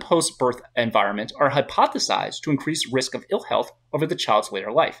predict the post-birth environment are hypothesized to increase risk of ill health over the child's later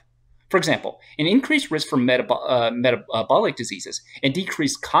life. For example, an increased risk for metabolic diseases and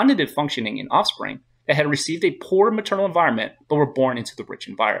decreased cognitive functioning in offspring that had received a poor maternal environment but were born into the rich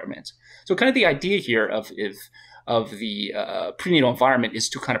environment. So kind of the idea here of the prenatal environment is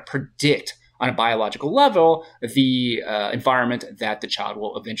to kind of predict on a biological level the environment that the child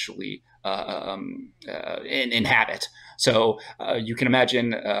will eventually inhabit. So you can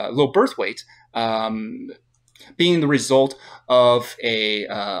imagine low birth weight being the result of a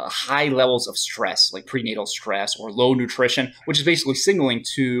high levels of stress, like prenatal stress or low nutrition, which is basically signaling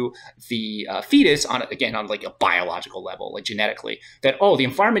to the fetus on like a biological level, like genetically, that, oh, the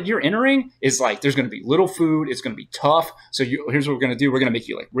environment you're entering is like, there's going to be little food, it's going to be tough. So here's what we're going to do. We're going to make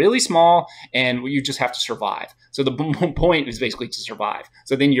you like really small, and you just have to survive. So the point is basically to survive.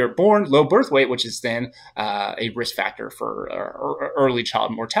 So then you're born low birth weight, which is then a risk factor for early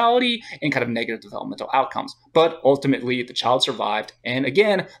child mortality and kind of negative developmental outcomes. But ultimately, the child survived, and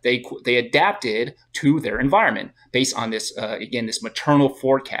again, they adapted to their environment based on this this maternal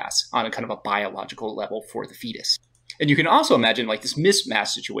forecast on a kind of a biological level for the fetus. And you can also imagine like this mismatch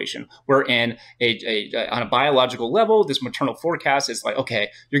situation where on a biological level, this maternal forecast is like, okay,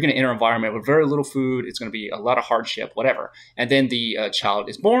 you're going to enter an environment with very little food. It's going to be a lot of hardship, whatever. And then the child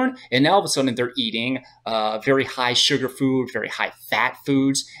is born, and now all of a sudden they're eating very high sugar food, very high fat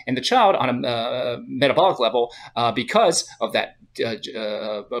foods. And the child on a metabolic level, because of that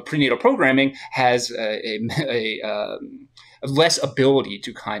prenatal programming, has less ability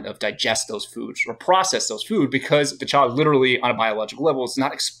to kind of digest those foods or process those food, because the child literally on a biological level is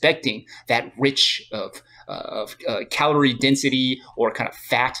not expecting that rich of calorie density or kind of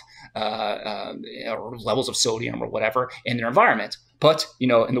fat or levels of sodium or whatever in their environment. But, in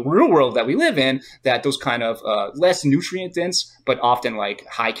the real world that we live in, that those kind of less nutrient dense, but often like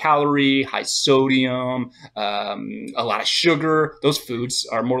high calorie, high sodium, a lot of sugar, those foods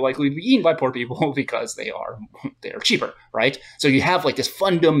are more likely to be eaten by poor people because they are cheaper, right? So you have like this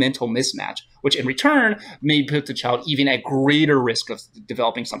fundamental mismatch, which in return may put the child even at greater risk of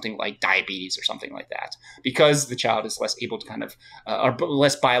developing something like diabetes or something like that, because the child is less able to kind of, or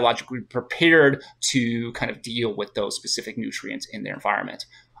less biologically prepared to kind of deal with those specific nutrients in their environment.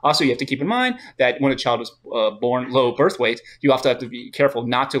 Also, you have to keep in mind that when a child is born low birth weight, you have to be careful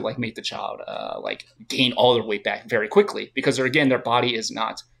not to like make the child like gain all their weight back very quickly, because again, their body is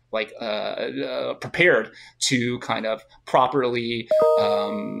not like prepared to kind of properly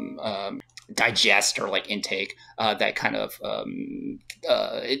digest or like intake that kind of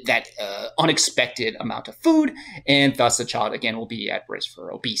unexpected amount of food, and thus the child again will be at risk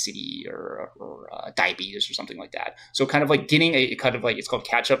for obesity or diabetes or something like that. So kind of like getting a kind of like, it's called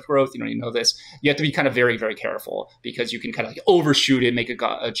catch-up growth. You know this. You have to be kind of very, very careful, because you can kind of like overshoot it, make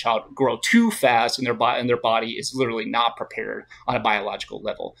a child grow too fast, and their body is literally not prepared on a biological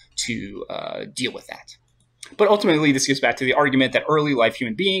level to deal with that. But ultimately, this gets back to the argument that early life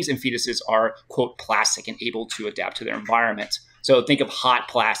human beings and fetuses are, quote, plastic and able to adapt to their environment. So think of hot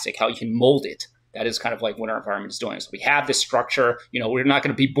plastic, how you can mold it. That is kind of like what our environment is doing. So we have this structure, we're not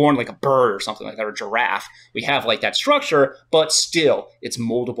going to be born like a bird or something like that, or a giraffe. We have like that structure, but still it's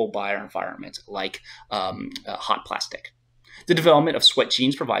moldable by our environment, like hot plastic. The development of sweat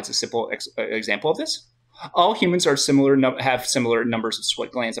genes provides a simple example of this. All humans are have similar numbers of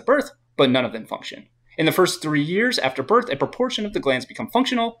sweat glands at birth, but none of them function. In the first 3 years after birth, a proportion of the glands become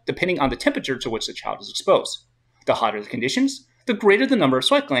functional depending on the temperature to which the child is exposed. The hotter the conditions, the greater the number of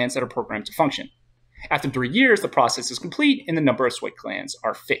sweat glands that are programmed to function. After 3 years, the process is complete and the number of sweat glands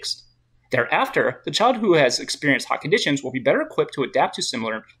are fixed. Thereafter, the child who has experienced hot conditions will be better equipped to adapt to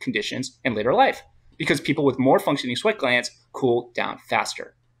similar conditions in later life, because people with more functioning sweat glands cool down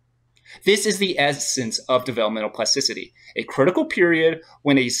faster. This is the essence of developmental plasticity, a critical period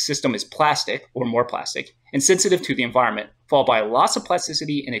when a system is plastic or more plastic and sensitive to the environment, followed by a loss of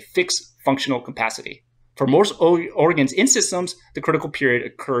plasticity and a fixed functional capacity. For most organs and systems, the critical period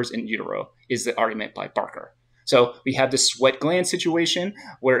occurs in utero, is the argument by Barker. So we have this sweat gland situation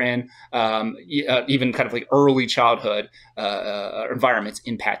wherein even kind of like early childhood environments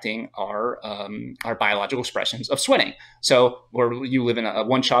impacting our biological expressions of sweating. So where you live in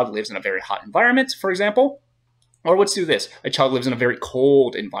one child lives in a very hot environment, for example, or let's do this. A child lives in a very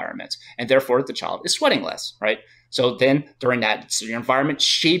cold environment, and therefore the child is sweating less, right? So then during that, it's your environment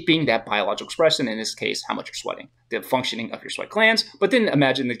shaping that biological expression, in this case, how much you're sweating, the functioning of your sweat glands. But then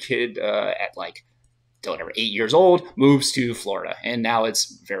imagine the kid at like, 8 years old, moves to Florida, and now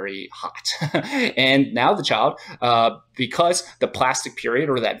it's very hot. And now the child, because the plastic period,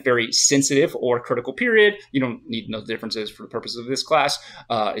 or that very sensitive or critical period, you don't need to know the differences for the purposes of this class,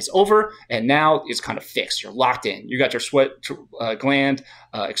 is over, and now it's kind of fixed. You're locked in. You got your sweat gland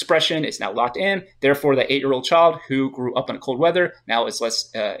expression. It's now locked in. Therefore, the 8-year-old child who grew up in cold weather now is less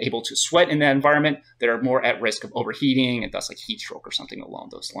able to sweat in that environment. They're more at risk of overheating and thus like heat stroke or something along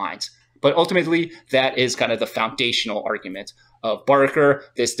those lines. But ultimately, that is kind of the foundational argument of Barker,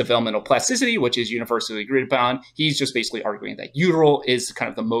 this developmental plasticity, which is universally agreed upon. He's just basically arguing that uteral is kind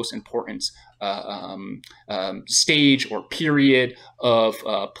of the most important stage or period of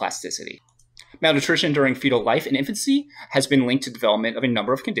plasticity. Malnutrition during fetal life and infancy has been linked to development of a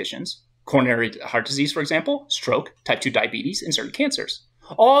number of conditions: coronary heart disease, for example, stroke, type 2 diabetes, and certain cancers.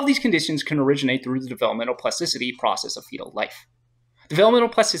 All of these conditions can originate through the developmental plasticity process of fetal life. Developmental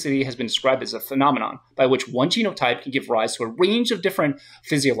plasticity has been described as a phenomenon by which one genotype can give rise to a range of different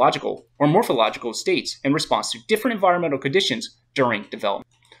physiological or morphological states in response to different environmental conditions during development.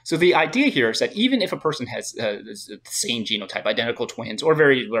 So the idea here is that even if a person has the same genotype, identical twins, or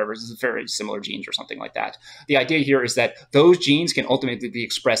very similar genes or something like that, the idea here is that those genes can ultimately be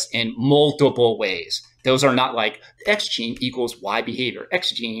expressed in multiple ways. Those are not like X gene equals Y behavior,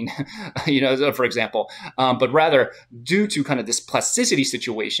 X gene, for example, but rather due to kind of this plasticity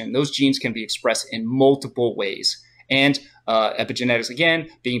situation, those genes can be expressed in multiple ways. And epigenetics, again,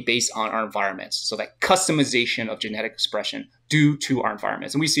 being based on our environments. So that customization of genetic expression due to our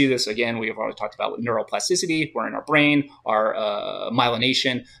environments. And we see this, again, we have already talked about with neuroplasticity, where in our brain, our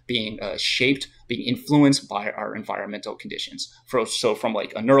myelination being shaped, being influenced by our environmental conditions. So from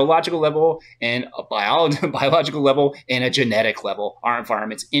like a neurological level and a biological level and a genetic level, our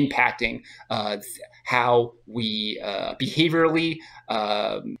environment's impacting how we behaviorally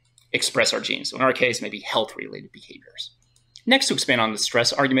express our genes. So in our case, maybe health-related behaviors. Next, to expand on the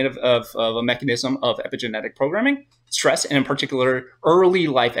stress argument of a mechanism of epigenetic programming, stress, and in particular early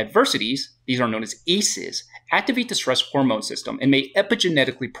life adversities, these are known as ACEs, activate the stress hormone system and may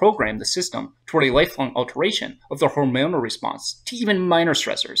epigenetically program the system toward a lifelong alteration of the hormonal response to even minor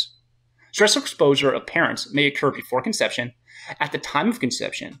stressors. Stress exposure of parents may occur before conception, at the time of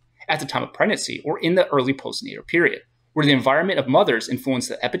conception, at the time of pregnancy, or in the early postnatal period, where the environment of mothers influence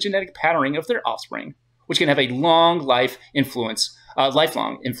the epigenetic patterning of their offspring, which can have a lifelong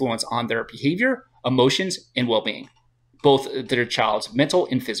influence on their behavior, emotions, and well-being, both their child's mental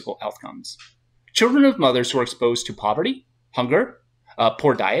and physical outcomes. Children of mothers who are exposed to poverty, hunger,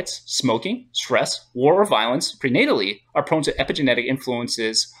 poor diets, smoking, stress, war, or violence prenatally are prone to epigenetic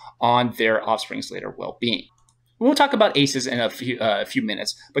influences on their offspring's later well-being. We'll talk about ACEs in a few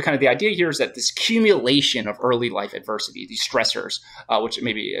minutes, but kind of the idea here is that this accumulation of early life adversity, these stressors, which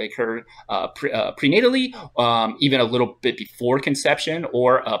maybe occur prenatally, even a little bit before conception,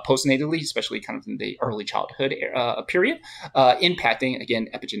 or postnatally, especially kind of in the early childhood period, impacting, again,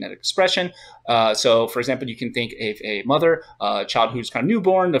 epigenetic expression. So, for example, you can think of a mother, a child who's kind of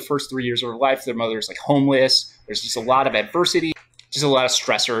newborn, the first 3 years of her life, their mother is like homeless. There's just a lot of adversity, just a lot of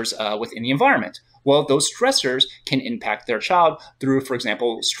stressors within the environment. Well, those stressors can impact their child through, for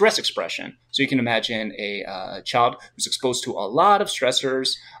example, stress expression. So you can imagine a child who's exposed to a lot of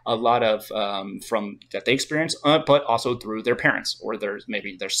stressors, a lot of from that they experience, but also through their parents, or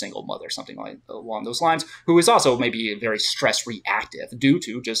maybe their single mother, something like along those lines, who is also maybe very stress reactive due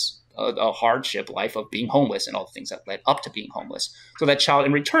to just a hardship life of being homeless and all the things that led up to being homeless. So that child,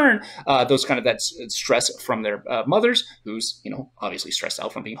 in return, that stress from their mothers, who's obviously stressed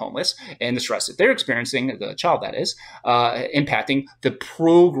out from being homeless, and the stress that they're experiencing, the child that is, impacting the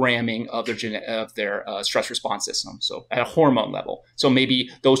programming of their stress response system. So at a hormone level. So maybe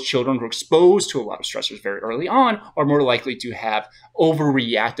those children who are exposed to a lot of stressors very early on are more likely to have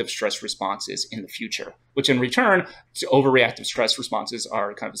overreactive stress responses in the future, which in return, overreactive stress responses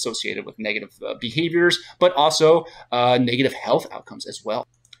are kind of associated with negative behaviors, but also negative health outcomes as well,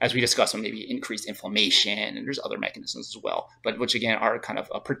 as we discussed, on maybe increased inflammation, and there's other mechanisms as well, but which again are kind of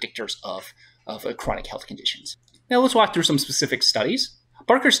predictors of chronic health conditions. Now let's walk through some specific studies.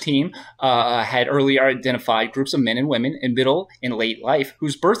 Barker's team had earlier identified groups of men and women in middle and late life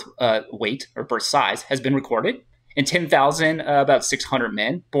whose birth weight or birth size has been recorded. In 10,000, about 600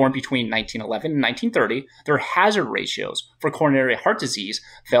 men born between 1911 and 1930, their hazard ratios for coronary heart disease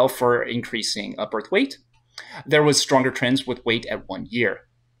fell for increasing birth weight. There was stronger trends with weight at 1 year.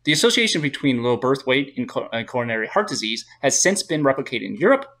 The association between low birth weight and coronary heart disease has since been replicated in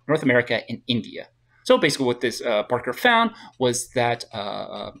Europe, North America, and India. So basically what this Barker found was that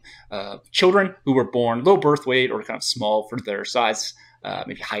children who were born low birth weight or kind of small for their size,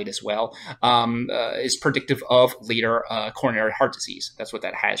 maybe height as well, is predictive of later coronary heart disease. That's what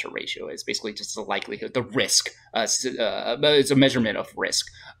that hazard ratio is. Basically just the likelihood, the risk. It's a measurement of risk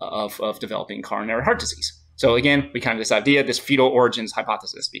of developing coronary heart disease. So again, we kind of this idea, this fetal origins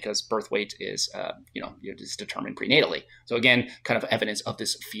hypothesis, because birth weight is, is determined prenatally. So again, kind of evidence of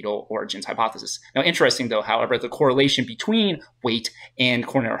this fetal origins hypothesis. Now, interesting though, however, the correlation between weight and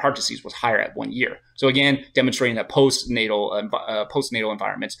coronary heart disease was higher at 1 year. So again, demonstrating that postnatal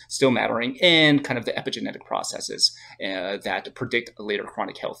environments still mattering, and kind of the epigenetic processes that predict later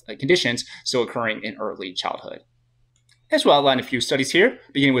chronic health conditions still occurring in early childhood. As we'll outline a few studies here,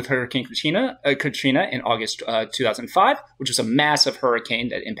 beginning with Hurricane Katrina in August 2005, which was a massive hurricane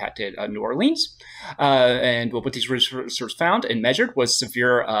that impacted New Orleans. And what these researchers found and measured was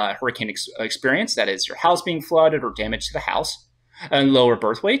severe hurricane experience, that is, your house being flooded or damage to the house, and lower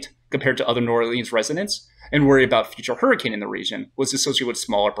birth weight compared to other New Orleans residents, and worry about future hurricane in the region was associated with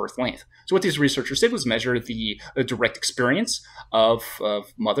smaller birth length. So what these researchers did was measure the direct experience of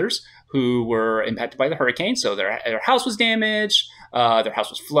mothers who were impacted by the hurricane. So their house was damaged, their house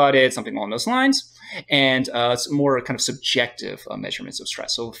was flooded, something along those lines, and some more kind of subjective measurements of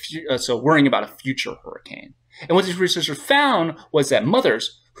stress. So worrying about a future hurricane. And what these researchers found was that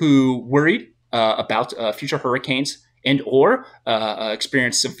mothers who worried about future hurricanes and or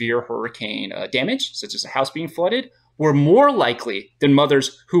experienced severe hurricane damage, such as a house being flooded, were more likely than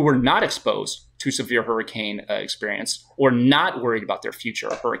mothers who were not exposed to severe hurricane experience or not worried about their future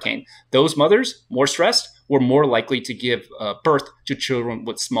hurricane. Those mothers, more stressed, were more likely to give birth to children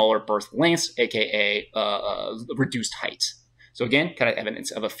with smaller birth lengths, aka reduced heights. So again, kind of evidence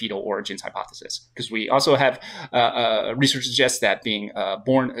of a fetal origins hypothesis, because we also have research suggests that being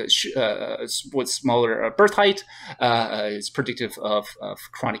born with smaller birth height is predictive of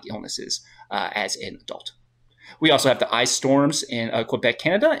chronic illnesses as an adult. We also have the ice storms in Quebec,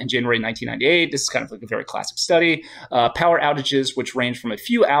 Canada in January 1998. This is kind of like a very classic study. Power outages, which range from a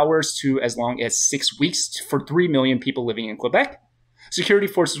few hours to as long as 6 weeks for 3 million people living in Quebec. Security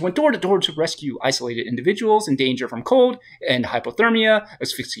forces went door to door to rescue isolated individuals in danger from cold and hypothermia,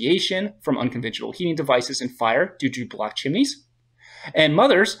 asphyxiation from unconventional heating devices, and fire due to blocked chimneys. And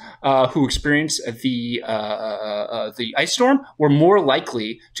mothers who experienced the ice storm were more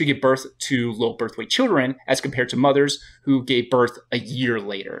likely to give birth to low birth weight children as compared to mothers who gave birth a year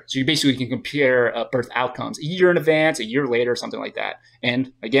later. So you basically can compare birth outcomes a year in advance, a year later, something like that.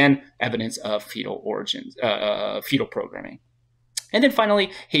 And again, evidence of fetal origins, fetal programming. And then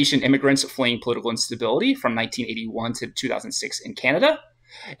finally, Haitian immigrants fleeing political instability from 1981 to 2006 in Canada.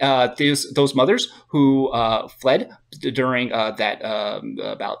 Those mothers who fled during that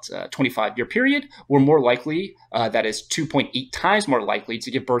about 25-year period were more likely, that is 2.8 times more likely,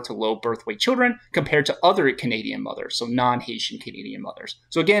 to give birth to low birth weight children compared to other Canadian mothers, so non-Haitian Canadian mothers.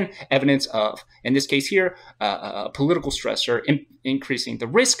 So again, evidence of, in this case here, political stressor increasing the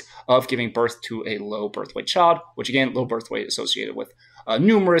risk of giving birth to a low birth weight child, which again, low birth weight associated with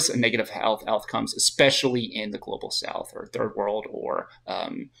numerous negative health outcomes, especially in the global south or third world or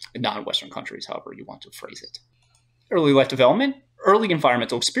non-Western countries, however you want to phrase it. Early life development. Early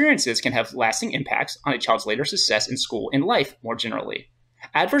environmental experiences can have lasting impacts on a child's later success in school and life more generally.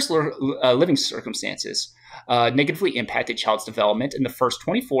 Adverse living circumstances negatively impact a child's development in the first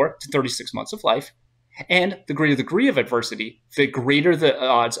 24 to 36 months of life. And the greater the degree of adversity, the greater the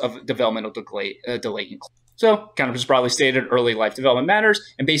odds of developmental delay. So, kind of just broadly stated, early life development matters,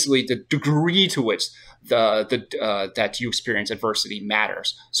 and basically the degree to which that you experience adversity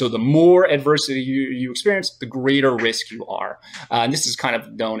matters. So, the more adversity you experience, the greater risk you are. And this is kind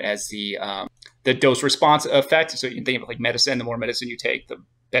of known as the dose-response effect. So, you can think of it like medicine. The more medicine you take, the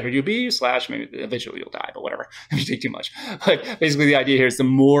better you'll be, / maybe eventually you'll die, but whatever, if you take too much. But basically the idea here is the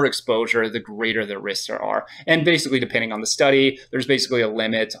more exposure, the greater the risks there are. And basically, depending on the study, there's basically a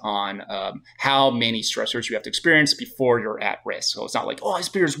limit on how many stressors you have to experience before you're at risk. So it's not like, oh, I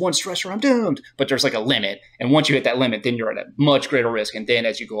experienced one stressor, I'm doomed. But there's like a limit. And once you hit that limit, then you're at a much greater risk. And then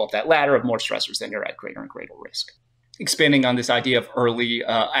as you go up that ladder of more stressors, then you're at greater and greater risk. Expanding on this idea of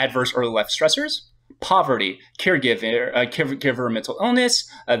adverse early life stressors, poverty, caregiver mental illness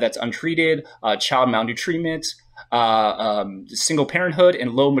that's untreated, child malnutrition, single parenthood,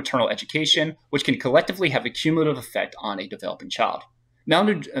 and low maternal education, which can collectively have a cumulative effect on a developing child.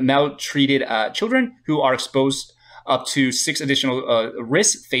 Maltreated children who are exposed up to 6 additional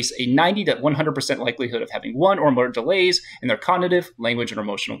risks face a 90 to 100% likelihood of having 1 or more delays in their cognitive, language, and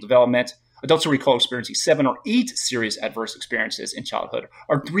emotional development. Adults who recall experiencing 7 or 8 serious adverse experiences in childhood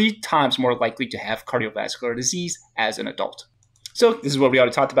are 3 times more likely to have cardiovascular disease as an adult. So this is what we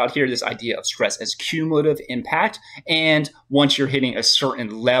already talked about here, this idea of stress as cumulative impact. And once you're hitting a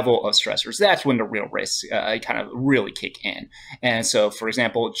certain level of stressors, that's when the real risks kind of really kick in. And so, for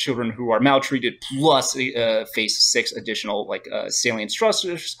example, children who are maltreated plus face 6 additional salient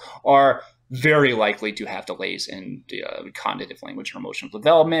stressors are very likely to have delays in cognitive, language, and emotional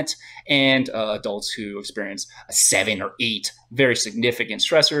development. And adults who experience 7 or 8 very significant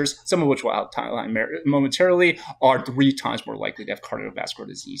stressors, some of which we'll outline momentarily, are 3 times more likely to have cardiovascular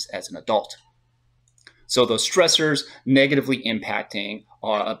disease as an adult. So those stressors negatively impacting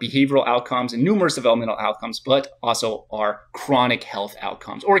behavioral outcomes and numerous developmental outcomes, but also our chronic health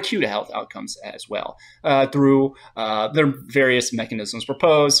outcomes or acute health outcomes as well through their various mechanisms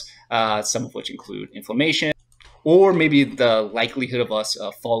proposed, some of which include inflammation, or maybe the likelihood of us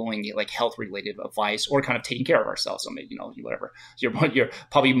following health-related advice or kind of taking care of ourselves. So maybe, whatever. You're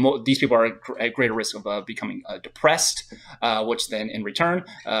probably these people are at greater risk of becoming depressed, which then in return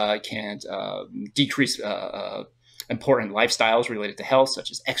can decrease important lifestyles related to health, such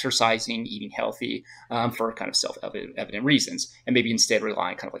as exercising, eating healthy, for kind of self-evident reasons, and maybe instead rely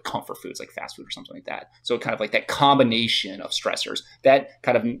on kind of like comfort foods like fast food or something like that. So kind of like that combination of stressors that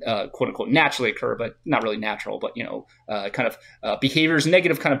kind of quote unquote naturally occur, but not really natural, but behaviors,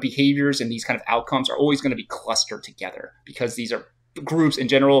 negative kind of behaviors, and these kind of outcomes are always going to be clustered together because these are groups in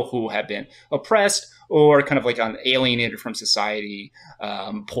general who have been oppressed or kind of alienated from society,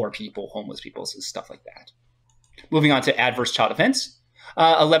 poor people, homeless people, stuff like that. Moving on to adverse child events.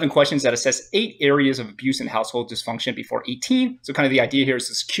 11 questions that assess 8 areas of abuse and household dysfunction before 18. So kind of the idea here is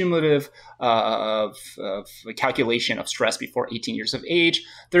this cumulative of calculation of stress before 18 years of age.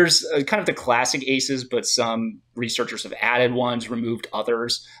 There's kind of the classic ACEs, but some researchers have added ones, removed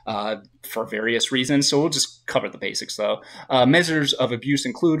others for various reasons. So we'll just cover the basics though. Measures of abuse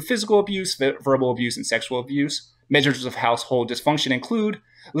include physical abuse, verbal abuse, and sexual abuse. Measures of household dysfunction include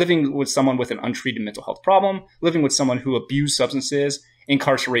living with someone with an untreated mental health problem, living with someone who abused substances,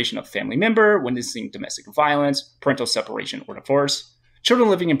 incarceration of a family member, witnessing domestic violence, parental separation or divorce. Children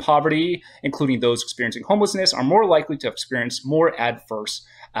living in poverty, including those experiencing homelessness, are more likely to experience more adverse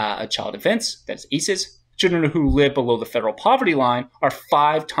child events, that is ACEs. Children who live below the federal poverty line are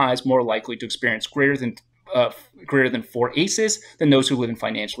 5 times more likely to experience greater than 4 ACEs than those who live in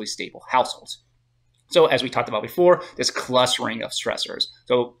financially stable households. So as we talked about before, this clustering of stressors.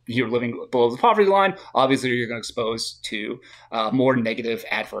 So you're living below the poverty line, obviously you're going to expose to more negative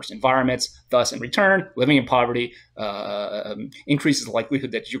adverse environments. Thus, in return, living in poverty increases the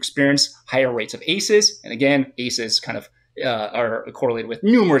likelihood that you experience higher rates of ACEs. And again, ACEs kind of are correlated with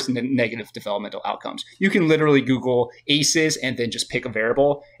numerous negative developmental outcomes. You can literally Google ACEs and then just pick a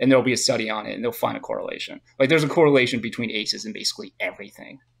variable, and there'll be a study on it, and they'll find a correlation. Like there's a correlation between ACEs and basically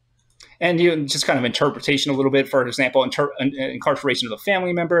everything. And just kind of interpretation a little bit. For example, incarceration of a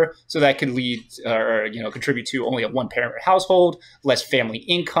family member. So that could lead or contribute to only a one-parent household, less family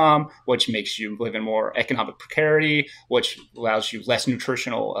income, which makes you live in more economic precarity, which allows you less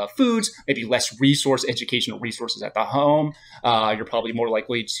nutritional foods, maybe less educational resources at the home. You're probably more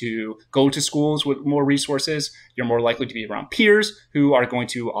likely to go to schools with more resources. You're more likely to be around peers who are going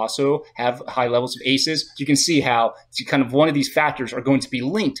to also have high levels of ACEs. You can see how kind of one of these factors are going to be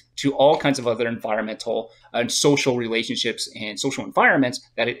linked to all kinds of other environmental and social relationships and social environments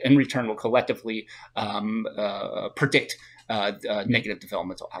that in return will collectively predict negative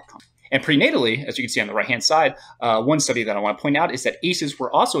developmental outcomes. And prenatally, as you can see on the right-hand side, one study that I want to point out is that ACEs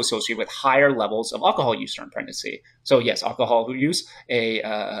were also associated with higher levels of alcohol use during pregnancy. So yes, alcohol use,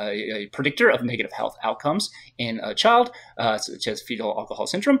 a predictor of negative health outcomes in a child, such as fetal alcohol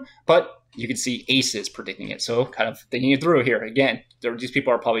syndrome, but you can see ACEs predicting it. So kind of thinking it through here, again, these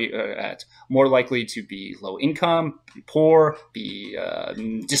people are probably more likely to be low income, be poor, be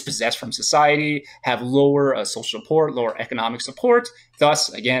dispossessed from society, have lower social support, lower economic support.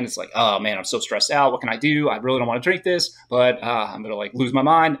 Thus, again, it's like, oh man, I'm so stressed out. What can I do? I really don't want to drink this, but I'm going to lose my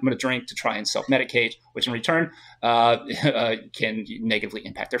mind. I'm going to drink to try and self-medicate, which in return can negatively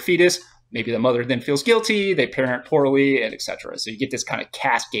impact their fetus. Maybe the mother then feels guilty, they parent poorly, and etc. So you get this kind of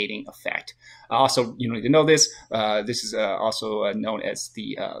cascading effect. Also, you need to know this. This is also known as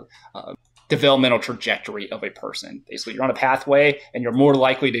the developmental trajectory of a person. Basically, you're on a pathway, and you're more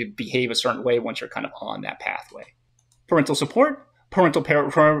likely to behave a certain way once you're kind of on that pathway. Parental support. Parental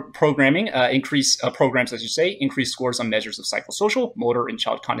programming, programs, as you say, increase scores on measures of psychosocial, motor, and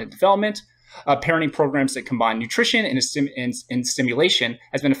child cognitive development. Parenting programs that combine nutrition and stimulation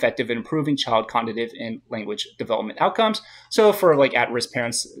has been effective in improving child cognitive and language development outcomes. So for at-risk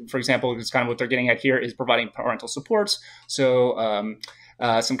parents, for example, it's kind of what they're getting at here is providing parental supports. So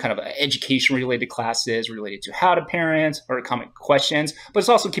some kind of education-related classes related to how to parent or common questions. But it's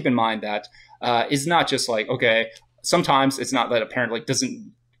also keep in mind that it's not just okay, sometimes it's not that a parent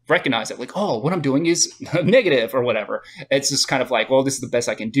doesn't recognize that oh, what I'm doing is negative or whatever. It's just kind of well, this is the best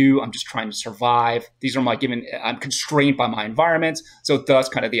I can do. I'm just trying to survive. These are I'm constrained by my environment. So thus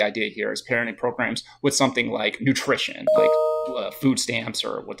kind of the idea here is parenting programs with something like nutrition, food stamps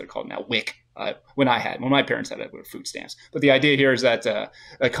or what they're called now, WIC. When my parents had it, were food stamps. But the idea here is that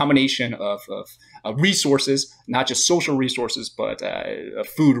a combination of resources, not just social resources, but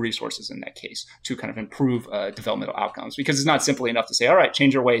food resources in that case, to kind of improve developmental outcomes. Because it's not simply enough to say, all right,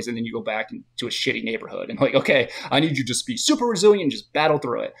 change your ways, and then you go back to a shitty neighborhood and okay, I need you to just be super resilient and just battle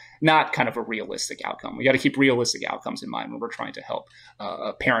through it. Not kind of a realistic outcome. We got to keep realistic outcomes in mind when we're trying to help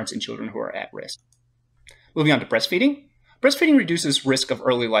parents and children who are at risk. Moving on to breastfeeding. Breastfeeding reduces risk of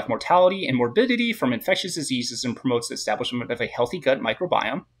early life mortality and morbidity from infectious diseases and promotes the establishment of a healthy gut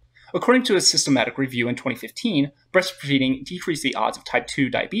microbiome. According to a systematic review in 2015, breastfeeding decreased the odds of type 2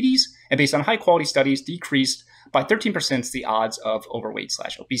 diabetes, and based on high-quality studies, decreased by 13% the odds of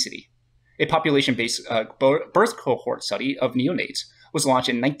overweight/obesity. A population-based birth cohort study of neonates was launched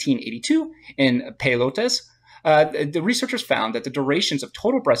in 1982 in Pelotas. The researchers found that the durations of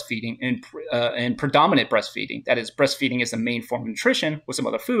total breastfeeding and predominant breastfeeding, that is, breastfeeding is the main form of nutrition with some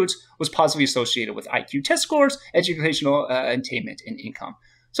other foods, was positively associated with IQ test scores, educational attainment, and income.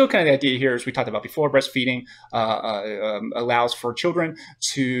 So kind of the idea here, as we talked about before, breastfeeding allows for children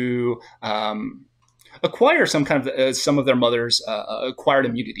to acquire some of their mother's acquired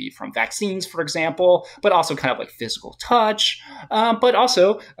immunity from vaccines, for example, but also kind of physical touch. But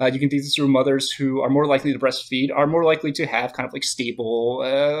also, you can do this through mothers who are more likely to breastfeed, are more likely to have kind of stable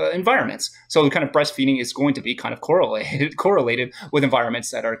environments. So kind of breastfeeding is going to be kind of correlated with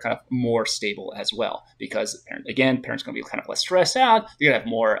environments that are kind of more stable as well. Because again, parents are going to be kind of less stressed out. They're going to have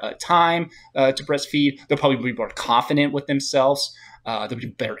more time to breastfeed. They'll probably be more confident with themselves. they'll be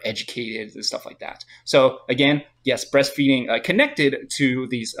better educated and stuff like that. So again, yes, breastfeeding connected to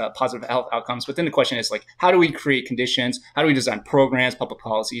these positive health outcomes. But then the question is like, how do we create conditions? How do we design programs, public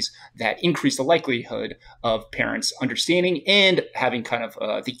policies that increase the likelihood of parents understanding and having kind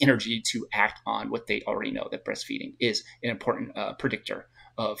of the energy to act on what they already know, that breastfeeding is an important predictor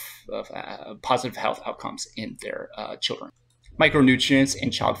of positive health outcomes in their children. Micronutrients in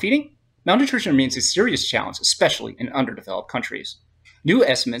child feeding. Malnutrition remains a serious challenge, especially in underdeveloped countries. New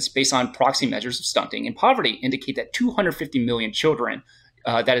estimates based on proxy measures of stunting and poverty indicate that 250 million children,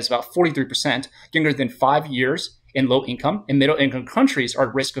 that is about 43%, younger than 5 years in low-income and middle-income countries are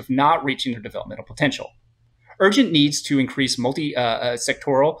at risk of not reaching their developmental potential. Urgent needs to increase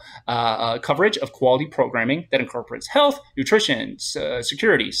multi-sectoral coverage of quality programming that incorporates health, nutrition,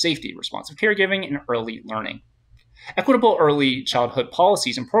 security, safety, responsive caregiving, and early learning. Equitable early childhood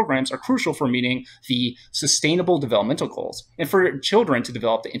policies and programs are crucial for meeting the sustainable developmental goals and for children to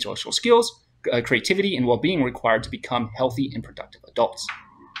develop the intellectual skills, creativity, and well-being required to become healthy and productive adults.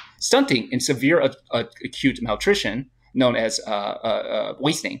 Stunting and severe acute malnutrition, known as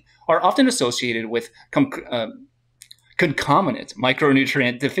wasting, are often associated with concomitant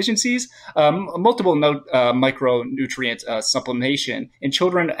micronutrient deficiencies, multiple micronutrient supplementation in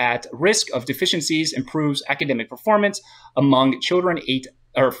children at risk of deficiencies improves academic performance among children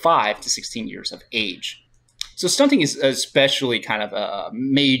 5 to 16 years of age. So stunting is especially kind of a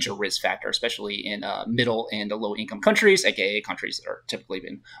major risk factor, especially in middle and low income countries, aka countries that are typically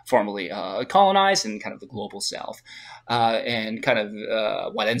been formerly colonized in kind of the global south. And kind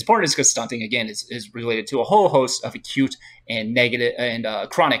of why that's important is because stunting, again, is related to a whole host of acute and negative and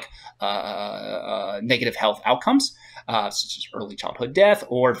chronic negative health outcomes, such as early childhood death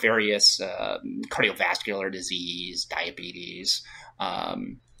or various cardiovascular disease, diabetes,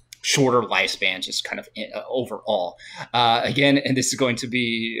 shorter lifespan, just kind of overall. Again, and this is going to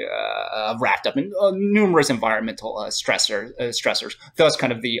be wrapped up in numerous environmental stressors. Thus,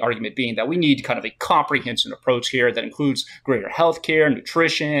 kind of the argument being that we need kind of a comprehensive approach here that includes greater healthcare,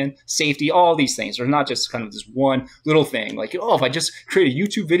 nutrition, safety, all these things. There's not just kind of this one little thing like, oh, if I just create a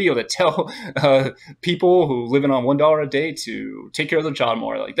YouTube video that tell people who living on $1 a day to take care of their child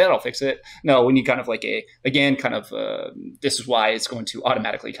more, like that'll fix it. No, we need kind of like this is why it's going to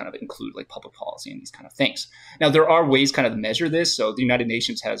automatically kind of include like public policy and these kind of things. Now, there are ways kind of to measure this. So the United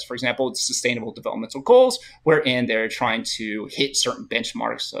Nations has, for example, sustainable developmental goals, wherein they're trying to hit certain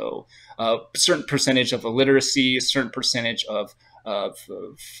benchmarks. So a certain percentage of illiteracy, a certain percentage of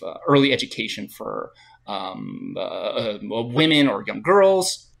early education for women or young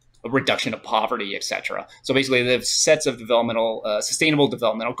girls, a reduction of poverty, etc. So basically, they have sets of sustainable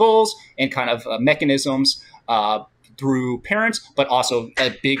developmental goals and kind of mechanisms through parents, but also a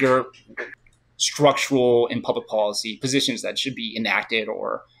bigger structural and public policy positions that should be enacted,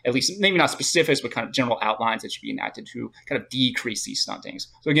 or at least maybe not specifics, but kind of general outlines that should be enacted to kind of decrease these stuntings.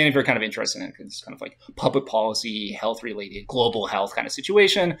 So again, if you're kind of interested in this kind of like public policy, health-related, global health kind of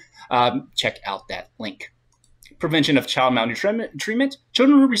situation, check out that link. Prevention of child malnutrition.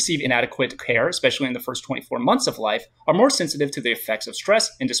 Children who receive inadequate care, especially in the first 24 months of life, are more sensitive to the effects of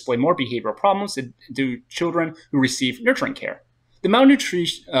stress and display more behavioral problems than do children who receive nurturing care. The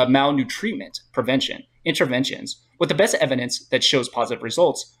malnutrition prevention interventions with the best evidence that shows positive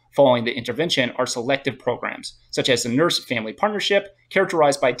results following the intervention are selective programs, such as the nurse-family partnership,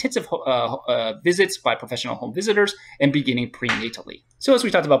 characterized by intensive visits by professional home visitors and beginning prenatally. So as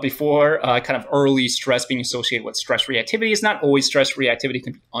we talked about before, kind of early stress being associated with stress reactivity is not always stress reactivity, it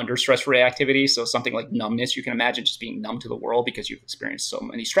can be under stress reactivity. So something like numbness, you can imagine just being numb to the world because you've experienced so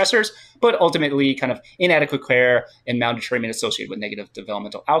many stressors, but ultimately kind of inadequate care and malnutrition associated with negative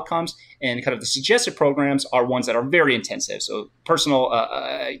developmental outcomes. And kind of the suggested programs are ones that are very intensive. So personal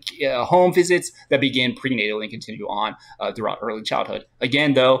home visits that begin prenatally and continue on throughout early childhood.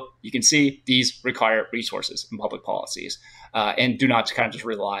 Again, though, you can see these require resources and public policies. And do not kind of just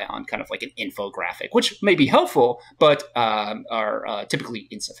rely on kind of like an infographic, which may be helpful, but are typically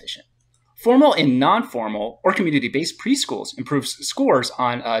insufficient. Formal and non-formal or community-based preschools improve scores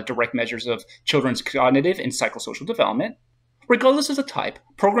on direct measures of children's cognitive and psychosocial development. Regardless of the type,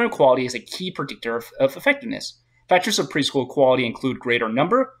 program quality is a key predictor of effectiveness. Factors of preschool quality include greater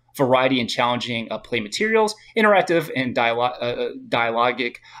number, variety and challenging play materials, interactive and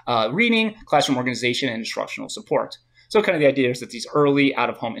dialogic reading, classroom organization, and instructional support. So kind of the idea is that these early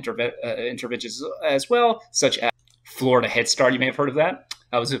out-of-home interventions as well, such as Florida Head Start, you may have heard of that.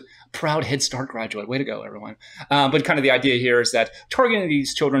 That was Proud Head Start graduate. Way to go, everyone. But kind of the idea here is that targeting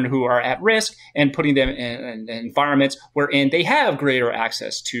these children who are at risk and putting them in environments wherein they have greater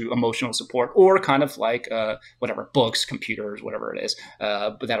access to emotional support, or kind of like whatever, books, computers, whatever it is,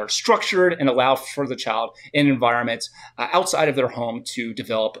 but that are structured and allow for the child in environments outside of their home to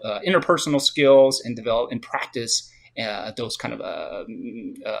develop interpersonal skills and develop and practice those kind of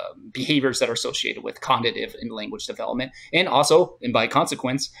behaviors that are associated with cognitive and language development, and also, and by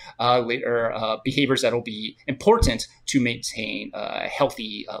consequence, later behaviors that will be important to maintain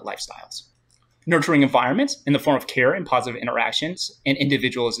healthy lifestyles. Nurturing environments in the form of care and positive interactions and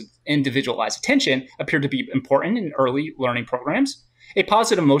individualized attention appear to be important in early learning programs. A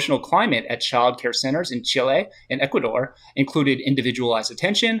positive emotional climate at child care centers in Chile and Ecuador included individualized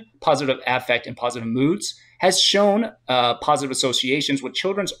attention, positive affect, and positive moods, has shown positive associations with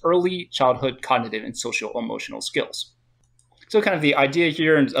children's early childhood cognitive and social emotional skills. So kind of the idea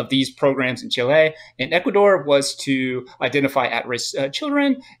here of these programs in Chile and Ecuador was to identify at-risk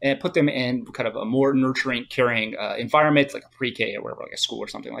children and put them in kind of a more nurturing, caring environment, like a pre-K or whatever, like a school or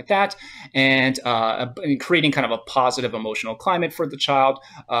something like that, and creating kind of a positive emotional climate for the child,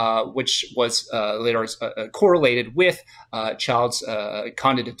 which was later correlated with child's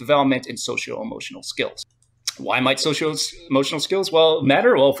cognitive development and social-emotional skills. Why might social-emotional skills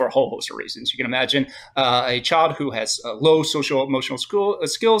matter? Well, for a whole host of reasons. You can imagine a child who has low social-emotional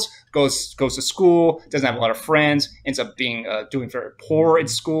skills goes to school, doesn't have a lot of friends, ends up doing very poor in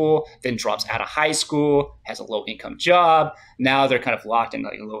school, then drops out of high school, has a low-income job. Now they're kind of locked in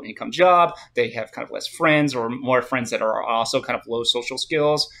like a low-income job. They have kind of less friends, or more friends that are also kind of low social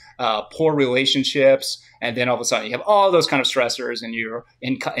skills, poor relationships, and then all of a sudden you have all those kind of stressors,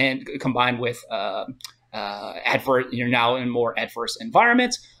 and combined with you're now in more adverse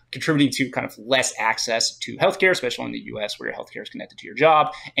environments, contributing to kind of less access to healthcare, especially in the US, where your healthcare is connected to your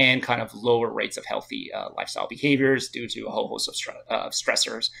job, and kind of lower rates of healthy lifestyle behaviors due to a whole host of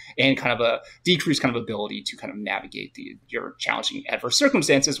stressors, and kind of a decreased kind of ability to kind of navigate your challenging adverse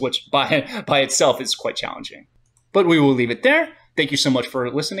circumstances, which by itself is quite challenging. But we will leave it there. Thank you so much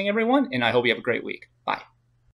for listening, everyone, and I hope you have a great week. Bye.